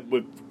go ahead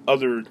with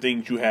other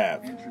things you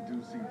have.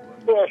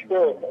 Yeah,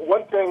 sure.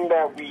 One thing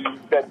that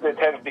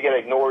tends to get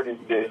ignored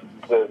is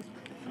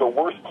the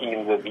worst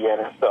teams of the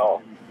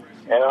NFL.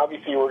 And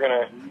obviously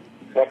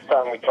next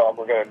time we talk,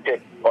 we're going to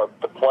pick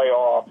the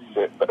playoffs,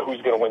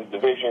 who's going to win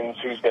divisions,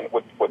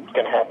 what's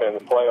going to happen in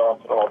the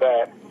playoffs and all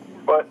that.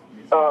 But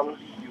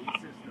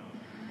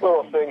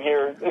little thing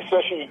here,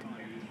 especially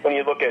when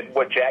you look at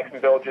what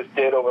Jacksonville just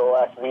did over the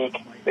last week,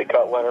 they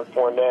cut Leonard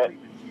Fournette,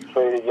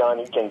 traded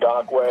Yannick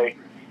Ngakoue,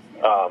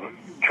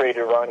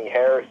 traded Ronnie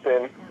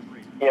Harrison.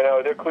 You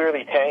know, they're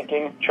clearly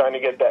tanking, trying to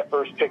get that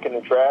first pick in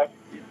the draft.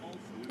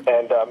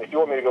 And if you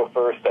want me to go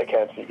first, I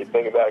can, so you can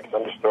think about it, because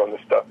I'm just throwing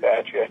this stuff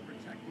at you.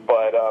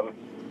 But I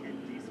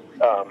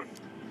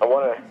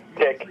want to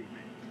pick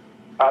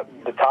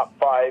the top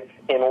 5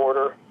 in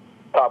order,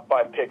 top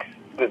 5 picks.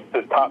 The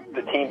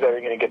teams that are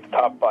going to get the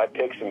top 5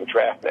 picks in the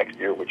draft next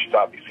year, which is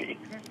obviously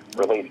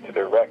related to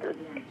their record.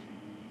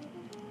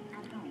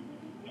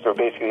 So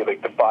basically,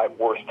 like the 5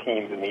 worst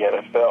teams in the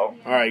NFL. All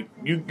right,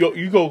 you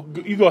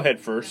go ahead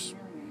first.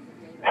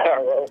 All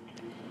right.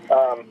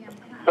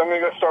 So I'm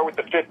going to go start with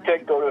the 5th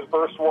pick. Go to the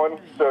first one.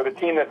 So the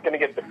team that's going to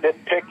get the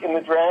 5th pick in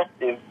the draft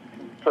is,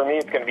 for me,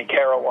 it's going to be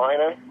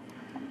Carolina.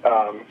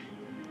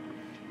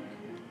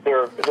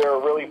 They're a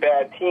really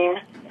bad team,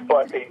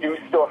 but they do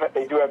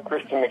have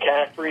Christian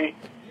McCaffrey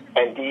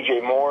and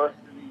DJ Moore,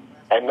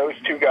 and those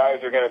 2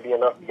 guys are going to be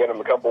enough to get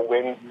them a couple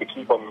wins to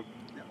keep them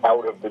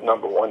out of the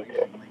number 1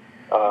 pick.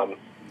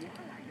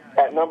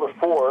 At number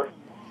 4,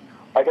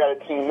 I got a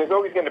team. There's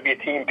always going to be a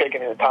team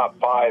picking in the top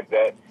 5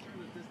 that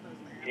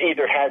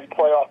either has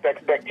playoff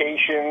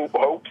expectation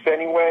hopes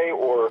anyway,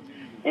 or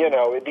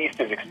at least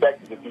is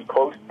expected to be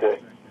close to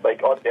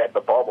like at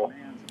the bubble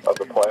of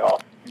the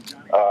playoff.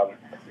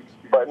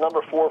 But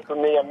number 4 for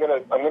me, I'm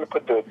gonna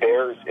put the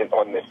Bears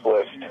on this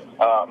list.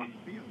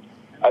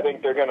 I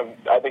think they're gonna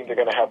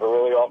have a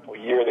really awful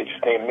year. They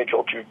just named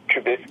Mitchell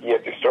Trubisky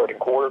as their starting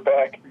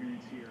quarterback.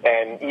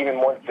 And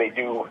even once they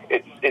do,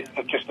 it's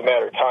just a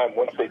matter of time.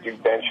 Once they do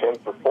bench him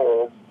for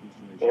Foles,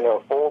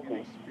 Foles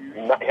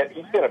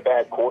he's been a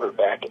bad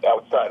quarterback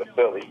outside of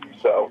Philly.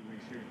 So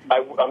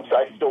I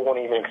still won't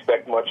even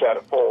expect much out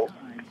of Foles.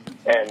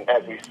 And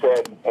as we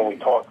said when we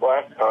talked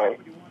last time,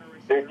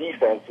 their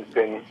defense has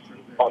been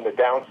on the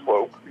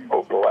downslope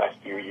over the last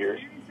few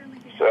years.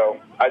 So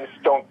I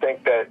just don't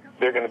think that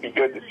they're going to be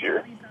good this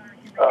year.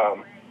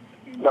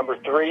 Number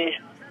 3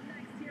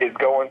 is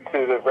going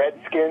to the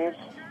Redskins,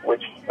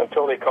 which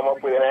until they come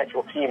up with an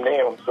actual team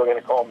name, I'm still going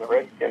to call them the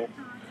Redskins.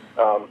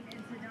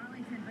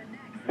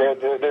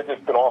 They're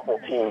just an awful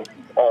team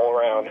all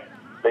around.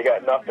 They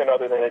got nothing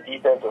other than a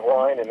defensive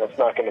line, and that's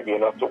not going to be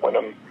enough to win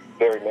them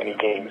very many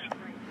games.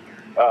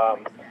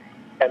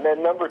 And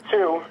then number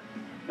 2,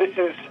 this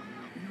is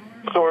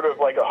sort of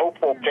like a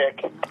hopeful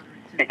pick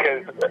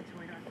because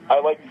I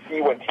like to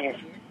see when teams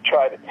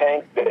try to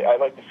tank. I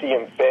like to see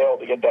them fail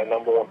to get that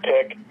number 1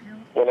 pick.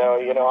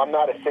 I'm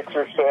not a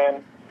Sixers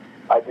fan.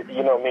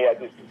 You know me,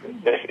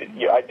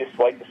 I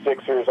dislike the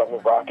Sixers. I'm a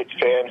Rockets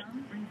fan,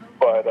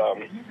 but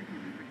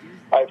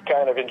I've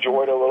kind of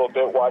enjoyed a little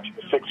bit watching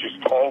the Sixers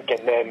tank,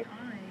 and then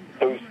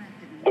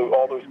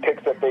all those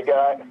picks that they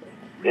got,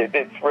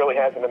 it really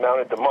hasn't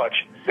amounted to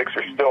much.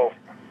 Sixers still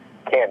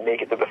can't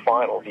make it to the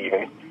finals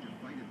even.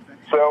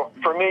 So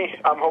for me,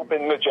 I'm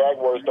hoping the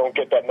Jaguars don't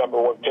get that number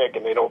 1 pick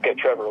and they don't get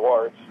Trevor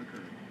Lawrence.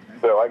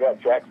 So I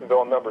got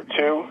Jacksonville number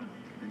 2,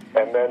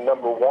 and then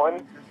number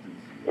 1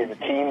 is a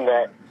team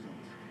that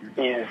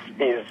is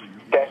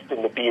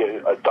destined to be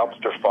a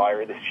dumpster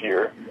fire this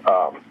year.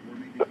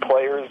 The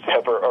players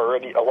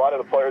a lot of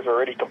the players are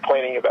already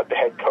complaining about the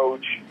head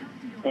coach.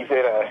 He's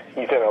in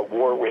a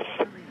war with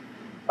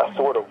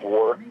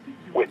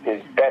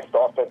his best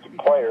offensive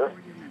player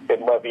in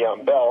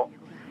Le'Veon Bell,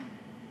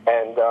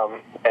 and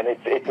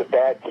it's a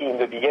bad team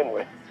to begin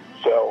with.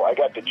 So I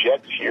got the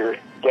Jets here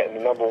getting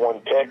the number 1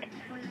 pick.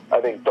 I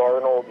think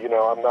Darnold.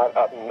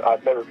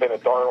 I've never been a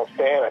Darnold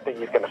fan. I think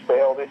he's going to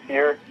fail this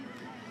year,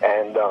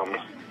 and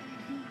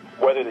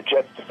whether the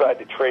Jets decide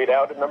to trade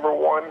out at number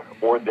 1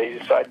 or they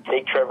decide to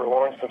take Trevor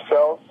Lawrence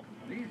themselves,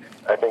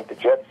 I think the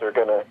Jets are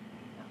going to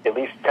at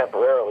least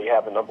temporarily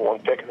have a number 1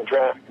 pick in the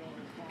draft.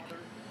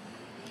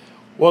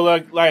 Well,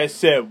 like I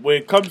said, when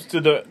it comes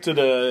to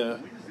the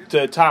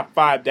top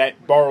 5,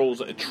 that borrows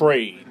a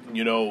trade.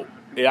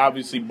 It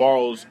obviously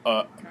borrows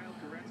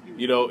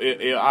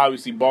it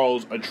obviously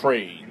borrows a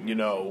trade.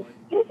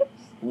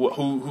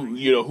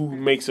 Who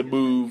makes a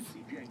move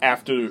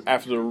after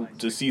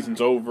the season's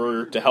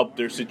over to help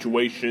their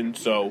situation.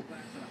 So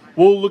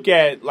we'll look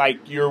at,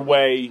 like your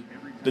way,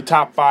 the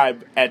top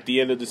 5 at the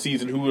end of the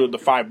season. Who are the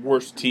 5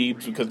 worst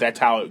teams? Because that's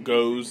how it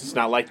goes. It's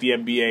not like the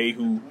NBA,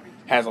 who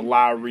has a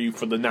lottery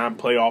for the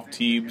non-playoff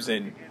teams,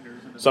 and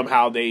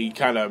somehow they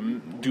kind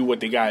of do what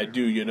they got to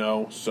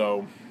do,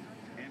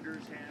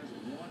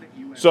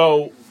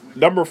 So,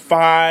 number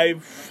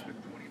 5,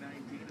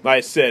 like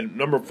I said,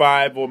 number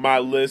 5 on my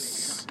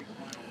list.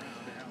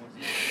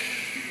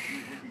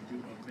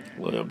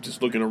 Well, I'm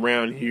just looking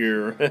around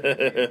here.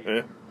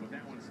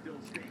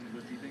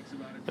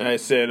 Like I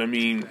said, I'm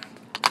going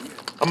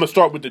to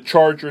start with the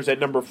Chargers at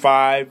number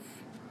 5.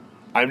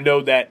 I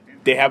know that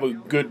they have a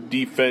good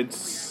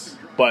defense,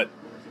 but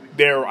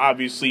they're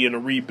obviously in a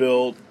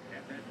rebuild.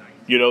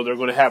 They're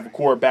going to have a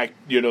quarterback.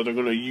 They're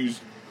going to use,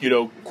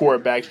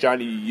 quarterbacks.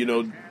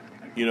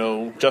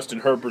 Justin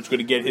Herbert's going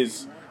to get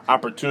his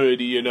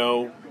opportunity.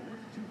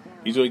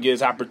 He's going to get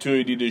his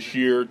opportunity this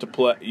year to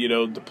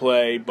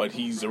play. But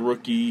he's a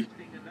rookie,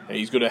 and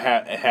he's going to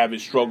have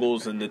his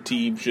struggles. And the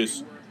team's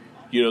just,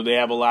 they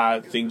have a lot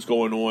of things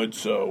going on.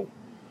 So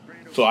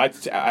I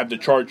have the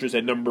Chargers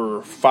at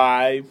number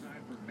 5.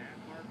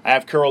 I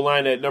have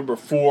Carolina at number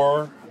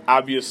 4.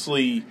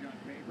 Obviously,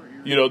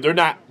 they're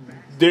not.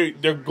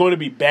 They're going to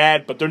be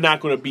bad, but they're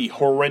not going to be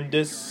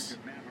horrendous.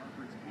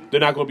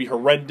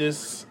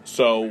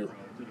 So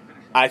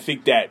I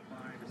think that,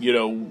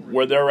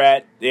 where they're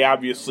at, they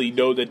obviously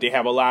know that they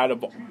have a lot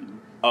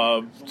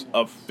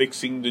of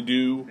fixing to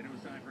do.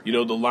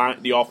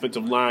 The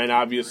offensive line,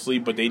 obviously,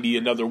 but they need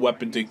another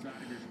weapon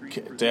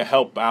to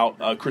help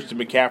out Christian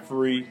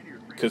McCaffrey,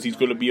 because he's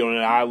going to be on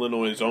an island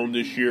on his own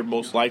this year,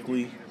 most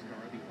likely.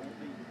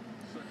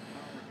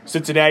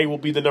 Cincinnati will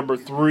be the number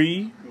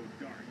 3.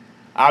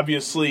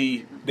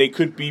 Obviously, they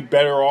could be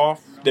better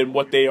off than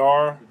what they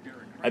are.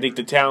 I think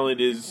the talent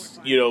is,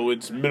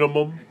 it's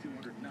minimum.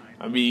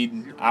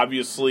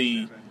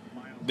 Obviously,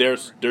 their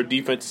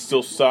defense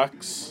still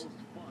sucks.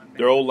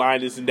 Their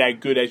O-line isn't that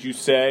good, as you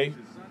say.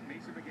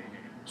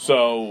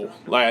 So,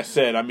 like I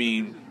said,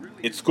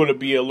 it's going to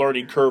be a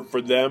learning curve for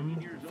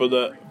them, for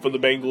the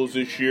Bengals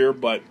this year,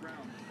 but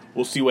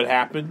we'll see what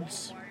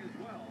happens.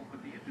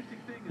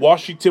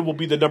 Washington will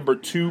be the number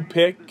 2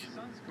 pick.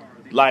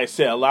 Like I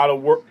said, a lot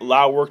of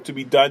work to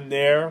be done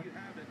there.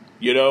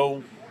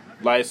 Like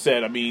I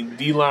said,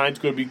 D-line's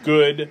going to be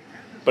good,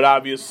 but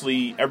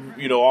obviously,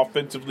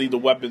 offensively, the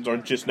weapons are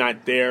just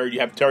not there. You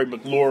have Terry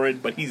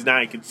McLaurin, but he's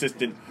not a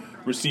consistent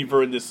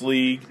receiver in this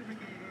league.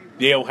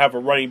 They don't have a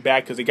running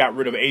back because they got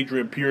rid of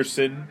Adrian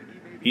Pearson.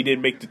 He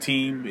didn't make the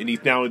team, and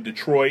he's now in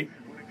Detroit.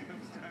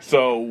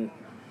 So,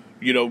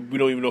 we don't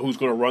even know who's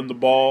going to run the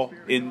ball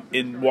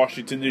in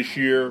Washington this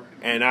year.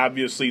 And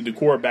obviously, the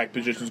quarterback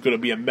position is going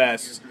to be a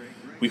mess.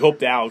 We hope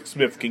that Alex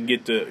Smith can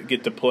get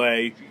to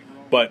play,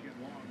 but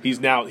he's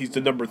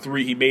the number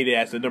 3. He made it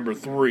as the number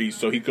 3,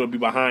 so he's going to be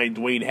behind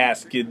Dwayne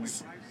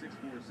Haskins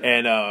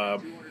and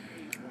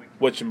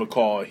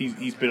whatchamacallit.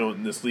 He's been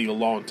in this league a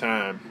long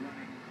time.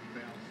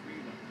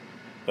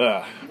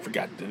 I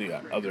forgot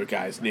the other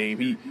guy's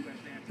name.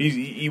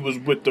 He was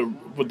with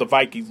the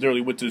Vikings.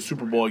 Nearly went to the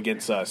Super Bowl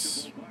against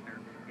us.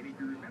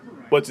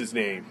 What's his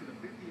name?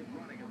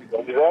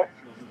 What is that?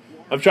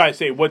 I'm trying to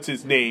say what's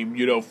his name.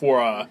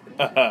 For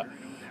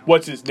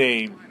what's his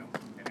name?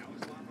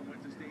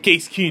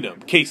 Case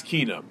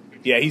Keenum.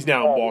 Yeah, he's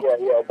now in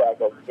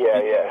Baltimore.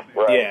 Yeah,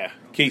 right. Yeah,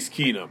 Case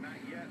Keenum.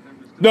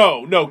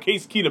 No,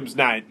 Case Keenum's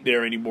not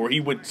there anymore. He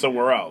went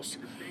somewhere else.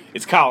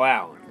 It's Kyle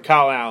Allen.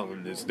 Kyle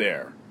Allen is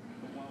there.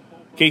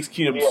 Case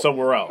Keenum's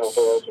somewhere else.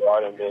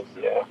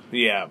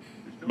 Yeah,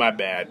 my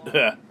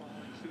bad.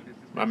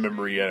 My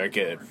memory, I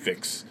get it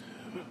fixed.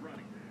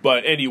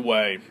 But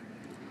anyway,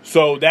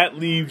 so that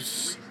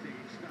leaves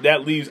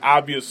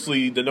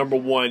obviously the number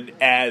 1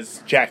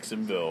 as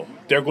Jacksonville.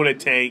 They're going to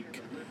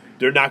tank.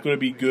 They're not going to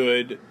be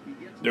good.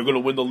 They're going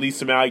to win the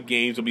least amount of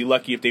games. They'll be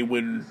lucky if they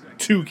win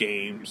 2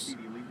 games.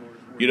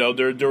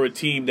 They're a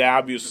team that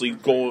obviously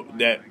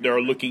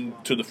they're looking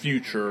to the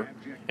future,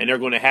 and they're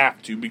going to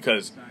have to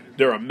because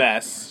they're a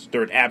mess.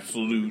 They're an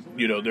absolute,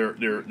 they're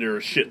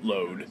a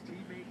shitload.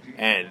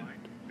 And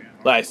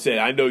like I said,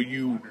 I know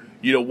you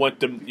don't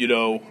want them, you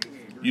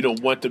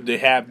don't want them to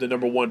have the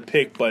number 1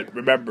 pick, but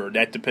remember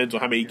that depends on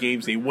how many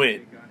games they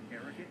win.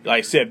 Like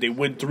I said, if they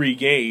win 3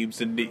 games,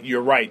 then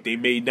you're right, they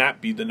may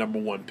not be the number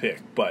 1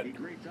 pick, but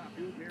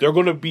they're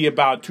going to be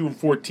about a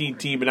 2-14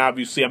 team, and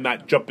obviously I'm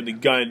not jumping the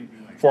gun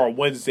for our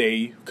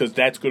Wednesday because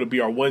that's going to be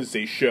our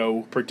Wednesday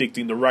show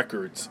predicting the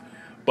records.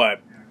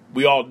 But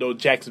we all know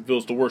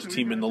Jacksonville's the worst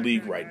team in the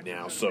league right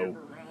now, so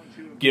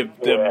give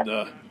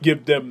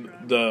them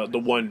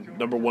the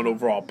number 1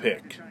 overall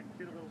pick.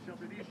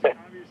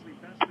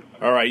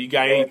 All right, you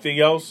got anything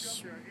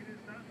else?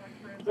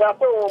 Yeah, I'll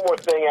throw one more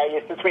thing at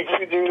you. Since we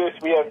do this,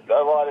 we have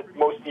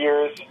most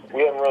years,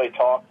 we haven't really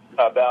talked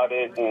about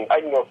it, and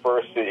I can go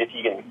first if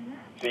you can,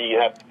 so you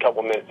have a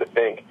couple minutes to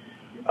think.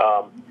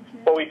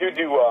 But we do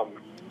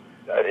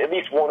at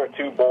least 1 or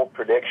 2 bold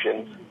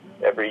predictions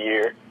every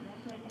year.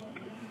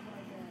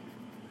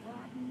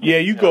 Yeah,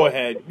 you go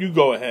ahead.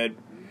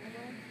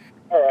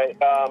 All right.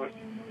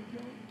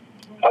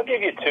 I'll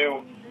give you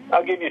 2.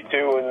 And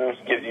this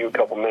gives you a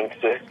couple minutes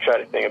to try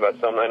to think about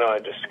something. I know I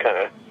just kind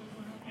of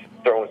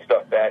throwing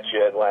stuff at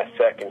you at the last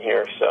second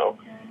here. So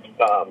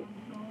I'm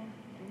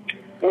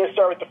going to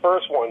start with the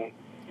first one.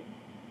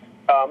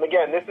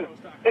 Again,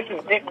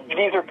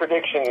 these are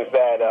predictions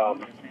that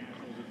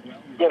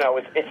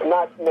it's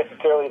not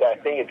necessarily that I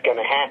think it's going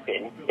to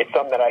happen. It's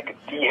something that I could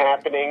see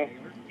happening,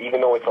 even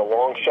though it's a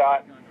long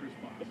shot.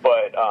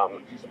 But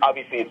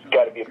obviously, it's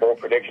got to be a bold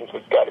prediction, so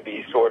it's got to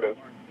be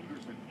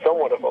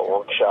somewhat of a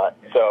long shot.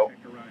 So,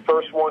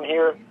 first one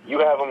here, you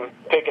have them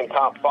picking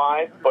top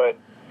 5, but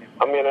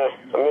I'm gonna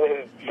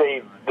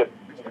say the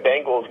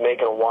Bengals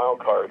making a wild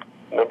card,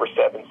 number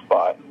 7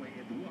 spot.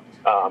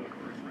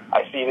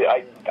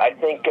 I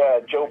think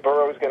Joe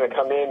Burrow is going to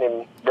come in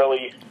and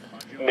really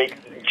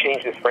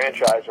change this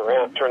franchise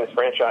around, turn this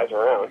franchise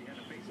around.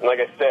 And like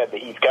I said,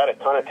 he's got a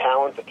ton of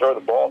talent to throw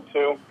the ball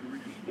to.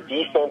 The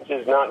defense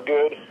is not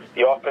good.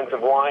 The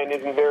offensive line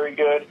isn't very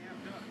good.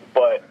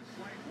 But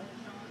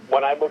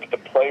when I look at the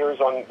players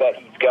that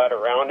he's got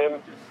around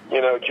him,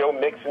 Joe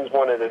Mixon's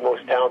one of the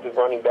most talented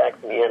running backs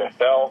in the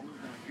NFL.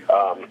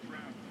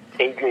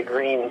 A.J.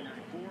 Green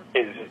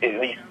is, at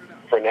least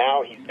for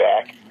now, he's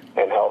back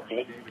and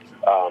healthy.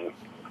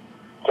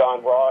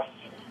 John Ross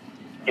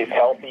is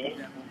healthy,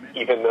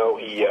 even though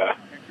he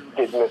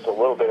did miss a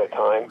little bit of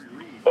time.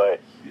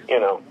 But,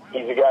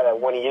 he's a guy that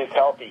when he is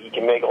healthy, he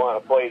can make a lot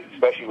of plays,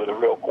 especially with a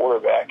real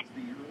quarterback.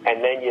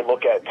 And then you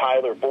look at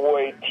Tyler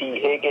Boyd, T.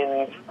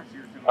 Higgins.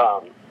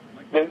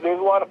 There's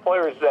a lot of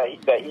players that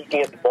he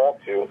can get the ball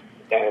to,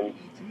 and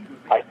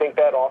I think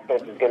that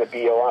offense is going to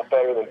be a lot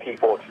better than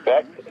people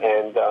expect.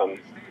 And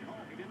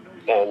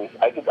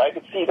I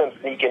could see them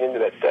sneaking into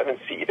that 7th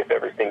seed if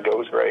everything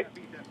goes right.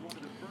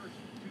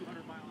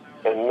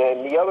 And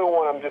then the other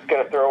one I'm just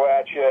going to throw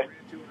at you.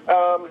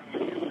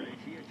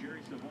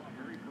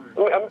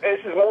 This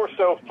is more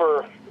so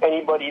for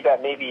anybody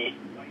that maybe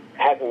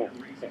hasn't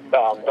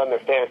done their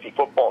fantasy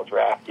football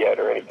draft yet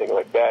or anything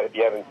like that.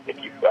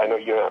 I know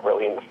you're not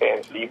really into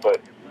fantasy,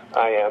 but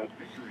I am.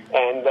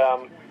 And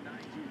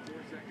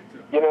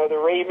the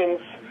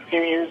Ravens a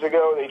few years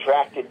ago, they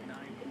drafted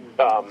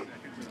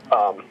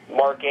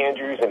Mark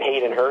Andrews and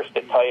Hayden Hurst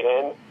at tight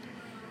end.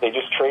 They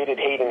just traded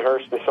Hayden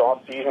Hurst this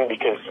offseason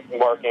because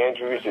Mark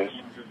Andrews has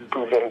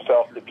proven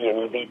himself to be an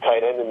elite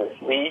tight end in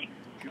this league.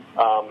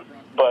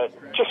 But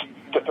just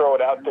to throw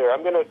it out there,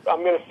 I'm gonna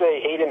say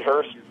Hayden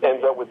Hurst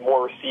ends up with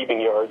more receiving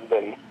yards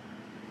than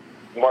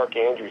Mark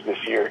Andrews this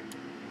year.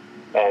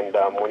 And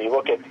when you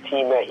look at the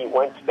team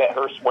that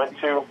Hurst went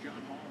to,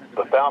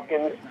 the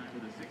Falcons,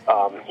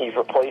 he's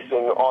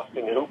replacing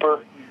Austin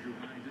Hooper,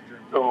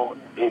 who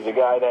is a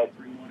guy that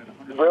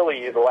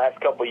really, in the last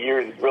couple of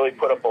years, has really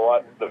put up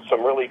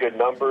some really good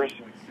numbers.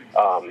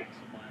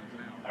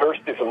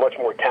 Hurst is a much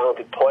more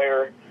talented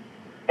player,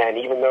 and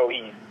even though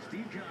he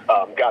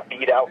got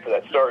beat out for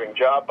that starting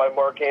job by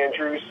Mark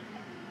Andrews,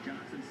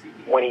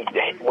 when he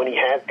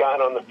has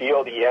gotten on the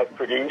field, he has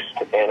produced,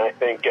 and I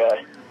think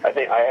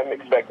I am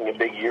expecting a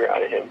big year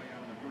out of him.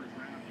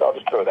 So I'll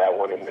just throw that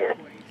one in there.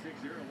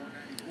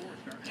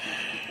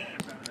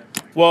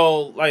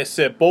 Well, like I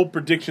said, bold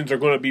predictions are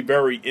going to be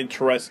very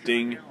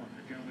interesting.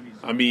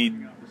 I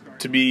mean,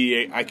 to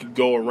me, I could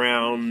go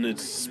around.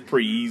 It's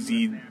pretty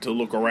easy to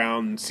look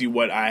around and see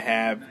what I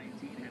have.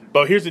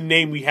 But here's a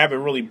name we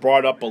haven't really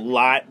brought up a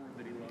lot,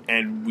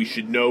 and we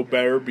should know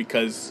better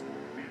because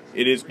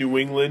it is New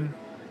England.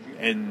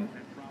 And,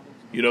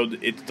 you know,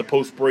 it's the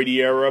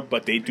post-Brady era,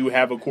 but they do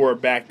have a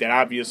quarterback that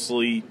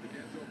obviously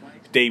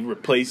they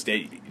replaced.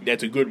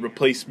 That's a good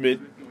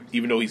replacement,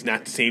 even though he's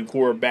not the same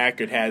quarterback.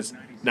 It has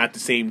not the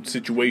same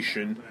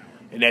situation,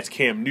 and that's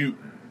Cam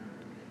Newton.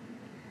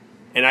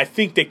 And I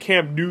think that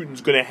Cam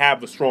Newton's going to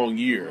have a strong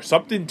year.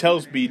 Something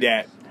tells me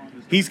that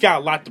he's got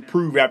a lot to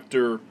prove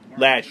after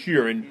last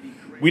year. And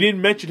we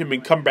didn't mention him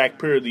in comeback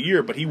player of the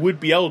year, but he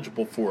would be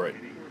eligible for it.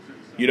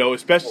 You know,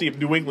 especially if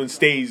New England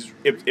stays,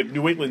 if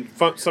New England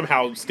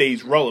somehow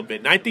stays relevant.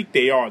 And I think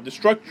they are. The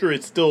structure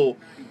is still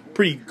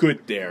pretty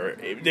good there.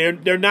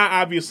 They're not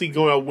obviously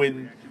going to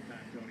win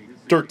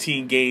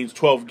 13 games,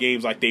 12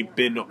 games like they've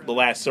been the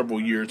last several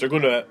years. They're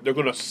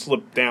gonna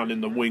slip down in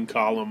the win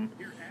column,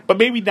 but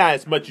maybe not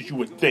as much as you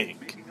would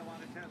think.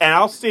 And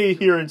I'll stay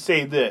here and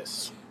say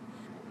this: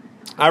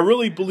 I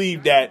really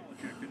believe that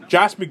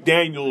Josh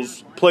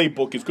McDaniels'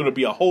 playbook is going to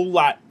be a whole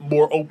lot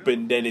more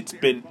open than it's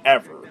been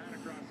ever,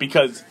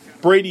 because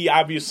Brady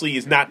obviously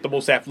is not the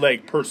most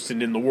athletic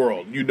person in the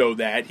world. You know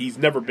that. He's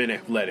never been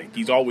athletic.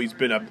 He's always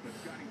been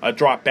a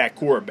drop-back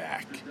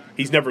quarterback.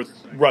 He's never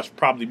rushed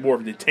probably more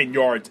than 10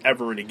 yards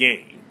ever in a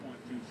game.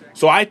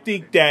 So I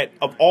think that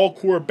of all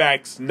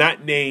quarterbacks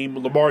not named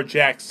Lamar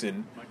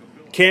Jackson,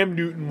 Cam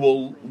Newton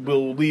will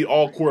lead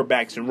all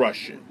quarterbacks in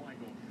rushing.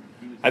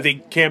 I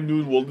think Cam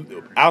Newton will,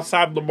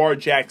 outside of Lamar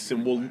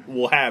Jackson,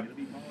 will have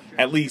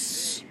at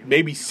least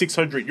maybe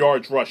 600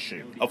 yards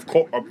rushing of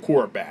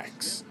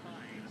quarterbacks.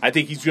 I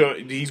think he's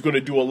going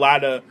to do a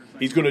lot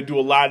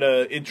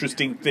of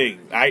interesting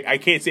things. I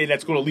can't say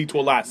that's going to lead to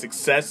a lot of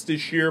success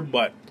this year,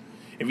 but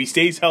if he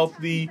stays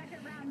healthy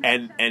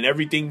and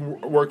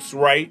everything works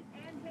right,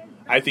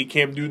 I think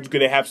Cam Newton's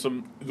going to have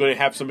some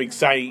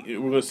exciting.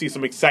 We're going to see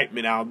some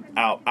excitement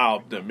out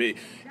of them.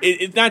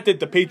 It's not that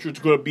the Patriots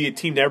are going to be a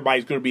team that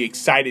everybody's going to be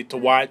excited to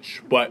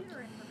watch, but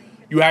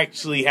you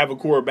actually have a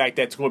quarterback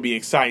that's going to be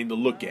exciting to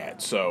look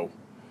at. So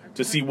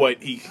to see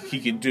what he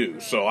can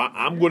do. So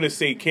I'm going to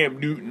say Cam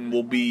Newton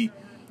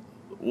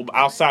will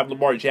outside of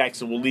Lamar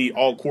Jackson, will lead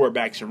all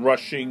quarterbacks in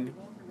rushing.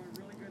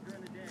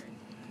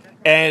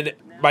 And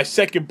my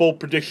second bold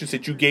predictions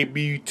that you gave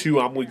me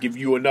two, I'm going to give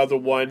you another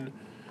one.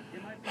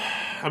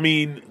 I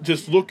mean,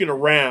 just looking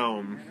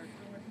around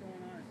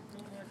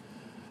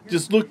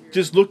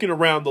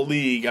the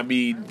league. I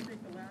mean,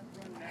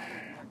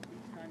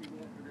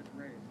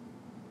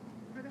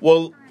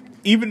 well,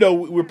 even though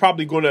we're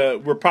probably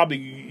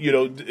you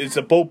know, it's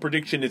a bold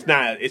prediction. It's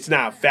not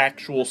a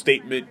factual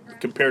statement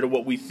compared to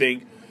what we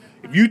think.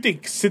 If you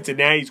think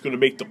Cincinnati's going to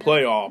make the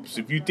playoffs,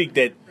 if you think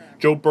that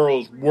Joe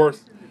Burrow's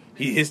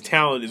his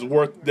talent is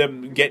worth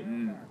them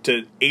getting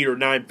to 8 or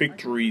 9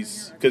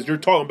 victories, because you're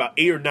talking about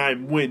 8 or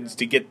 9 wins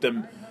to get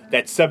them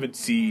that 7th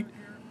seed,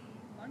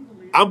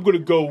 I'm going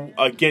to go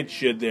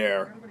against you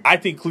there. I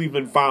think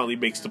Cleveland finally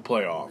makes the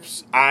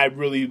playoffs. I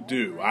really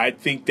do. I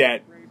think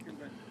that,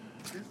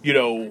 you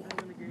know,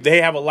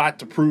 they have a lot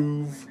to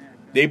prove.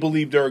 They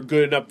believe they're a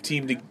good enough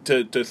team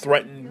to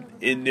threaten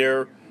in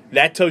there.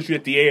 That tells you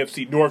that the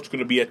AFC North is going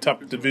to be a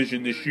tough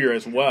division this year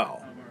as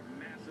well.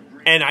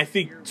 And I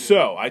think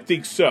so,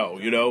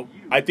 you know.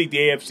 I think the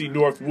AFC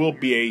North will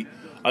be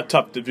a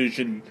tough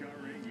division.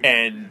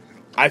 And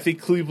I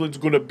think Cleveland's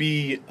going to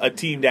be a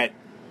team that,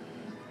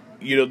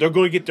 you know, they're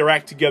going to get their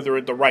act together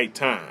at the right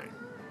time.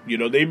 You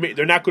know,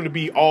 they're not going to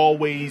be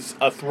always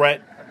a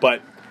threat,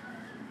 but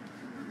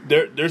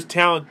there's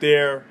talent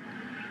there.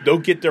 They'll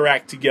get their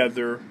act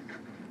together,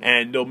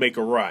 and they'll make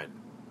a run.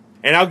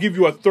 And I'll give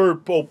you a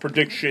third bold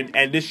prediction,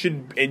 and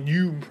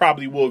you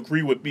probably will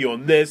agree with me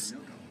on this.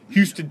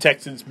 Houston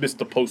Texans missed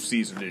the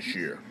postseason this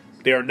year.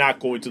 They are not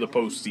going to the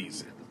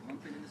postseason.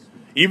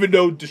 Even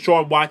though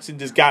Deshaun Watson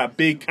just got a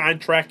big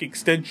contract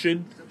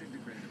extension,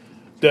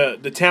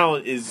 the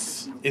talent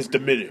is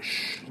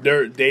diminished.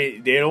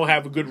 They don't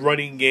have a good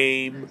running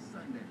game.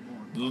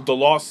 The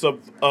loss of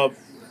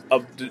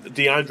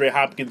DeAndre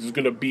Hopkins is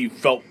going to be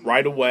felt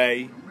right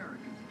away.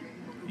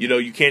 You know,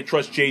 you can't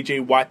trust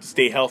J.J. Watt to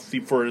stay healthy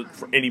for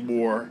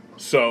anymore.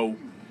 So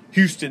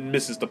Houston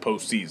misses the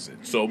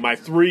postseason. So my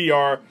 3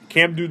 are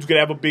Cam Newton's going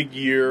to have a big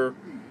year.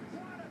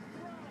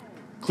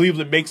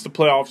 Cleveland makes the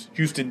playoffs.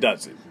 Houston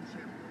doesn't.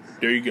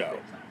 There you go.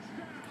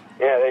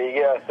 Yeah, there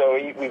you go.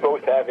 So we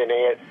both have an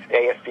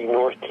AFC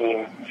North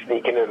team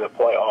sneaking into the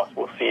playoffs.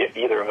 We'll see if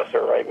either of us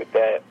are right with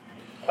that.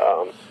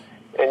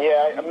 And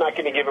yeah, I'm not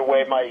going to give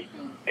away my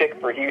pick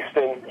for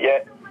Houston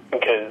yet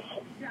because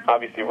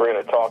obviously we're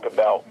going to talk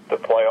about the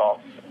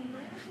playoffs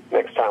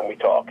next time we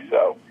talk.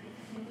 So,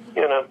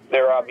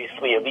 they're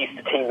obviously at least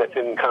a team that's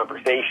in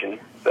conversation.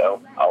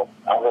 So I'll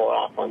hold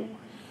off on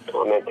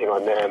commenting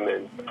on them.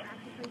 And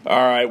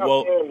all right,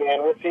 well, Cam,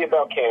 man, we'll see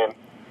about Cam.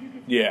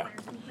 Yeah.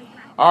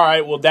 All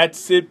right, well,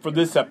 that's it for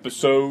this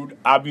episode.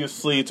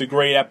 Obviously, it's a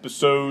great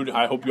episode.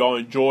 I hope you all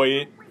enjoy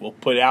it. We'll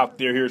put it out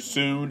there here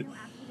soon.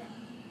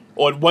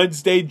 On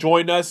Wednesday,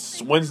 join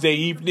us Wednesday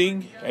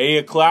evening, 8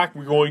 o'clock.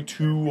 We're going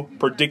to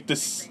predict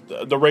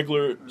the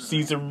regular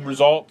season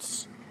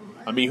results.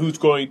 I mean,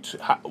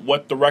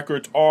 what the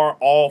records are,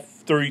 all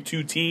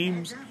 32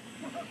 teams.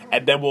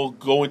 And then we'll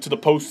go into the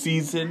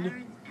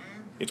postseason.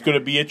 It's going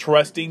to be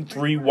interesting.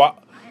 Three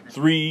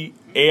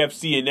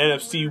AFC and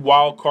NFC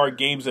wildcard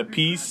games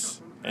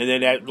apiece. And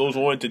then that goes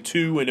on to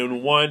 2 and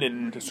then 1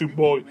 and the Super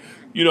Bowl.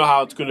 You know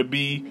how it's going to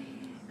be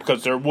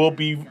because there will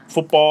be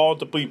football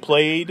to be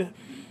played.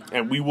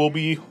 And we will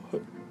be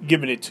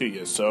giving it to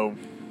you. So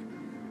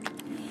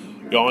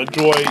y'all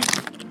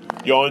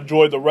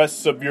enjoy the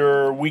rest of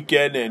your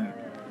weekend, and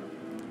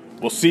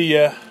we'll see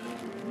you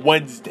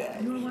Wednesday.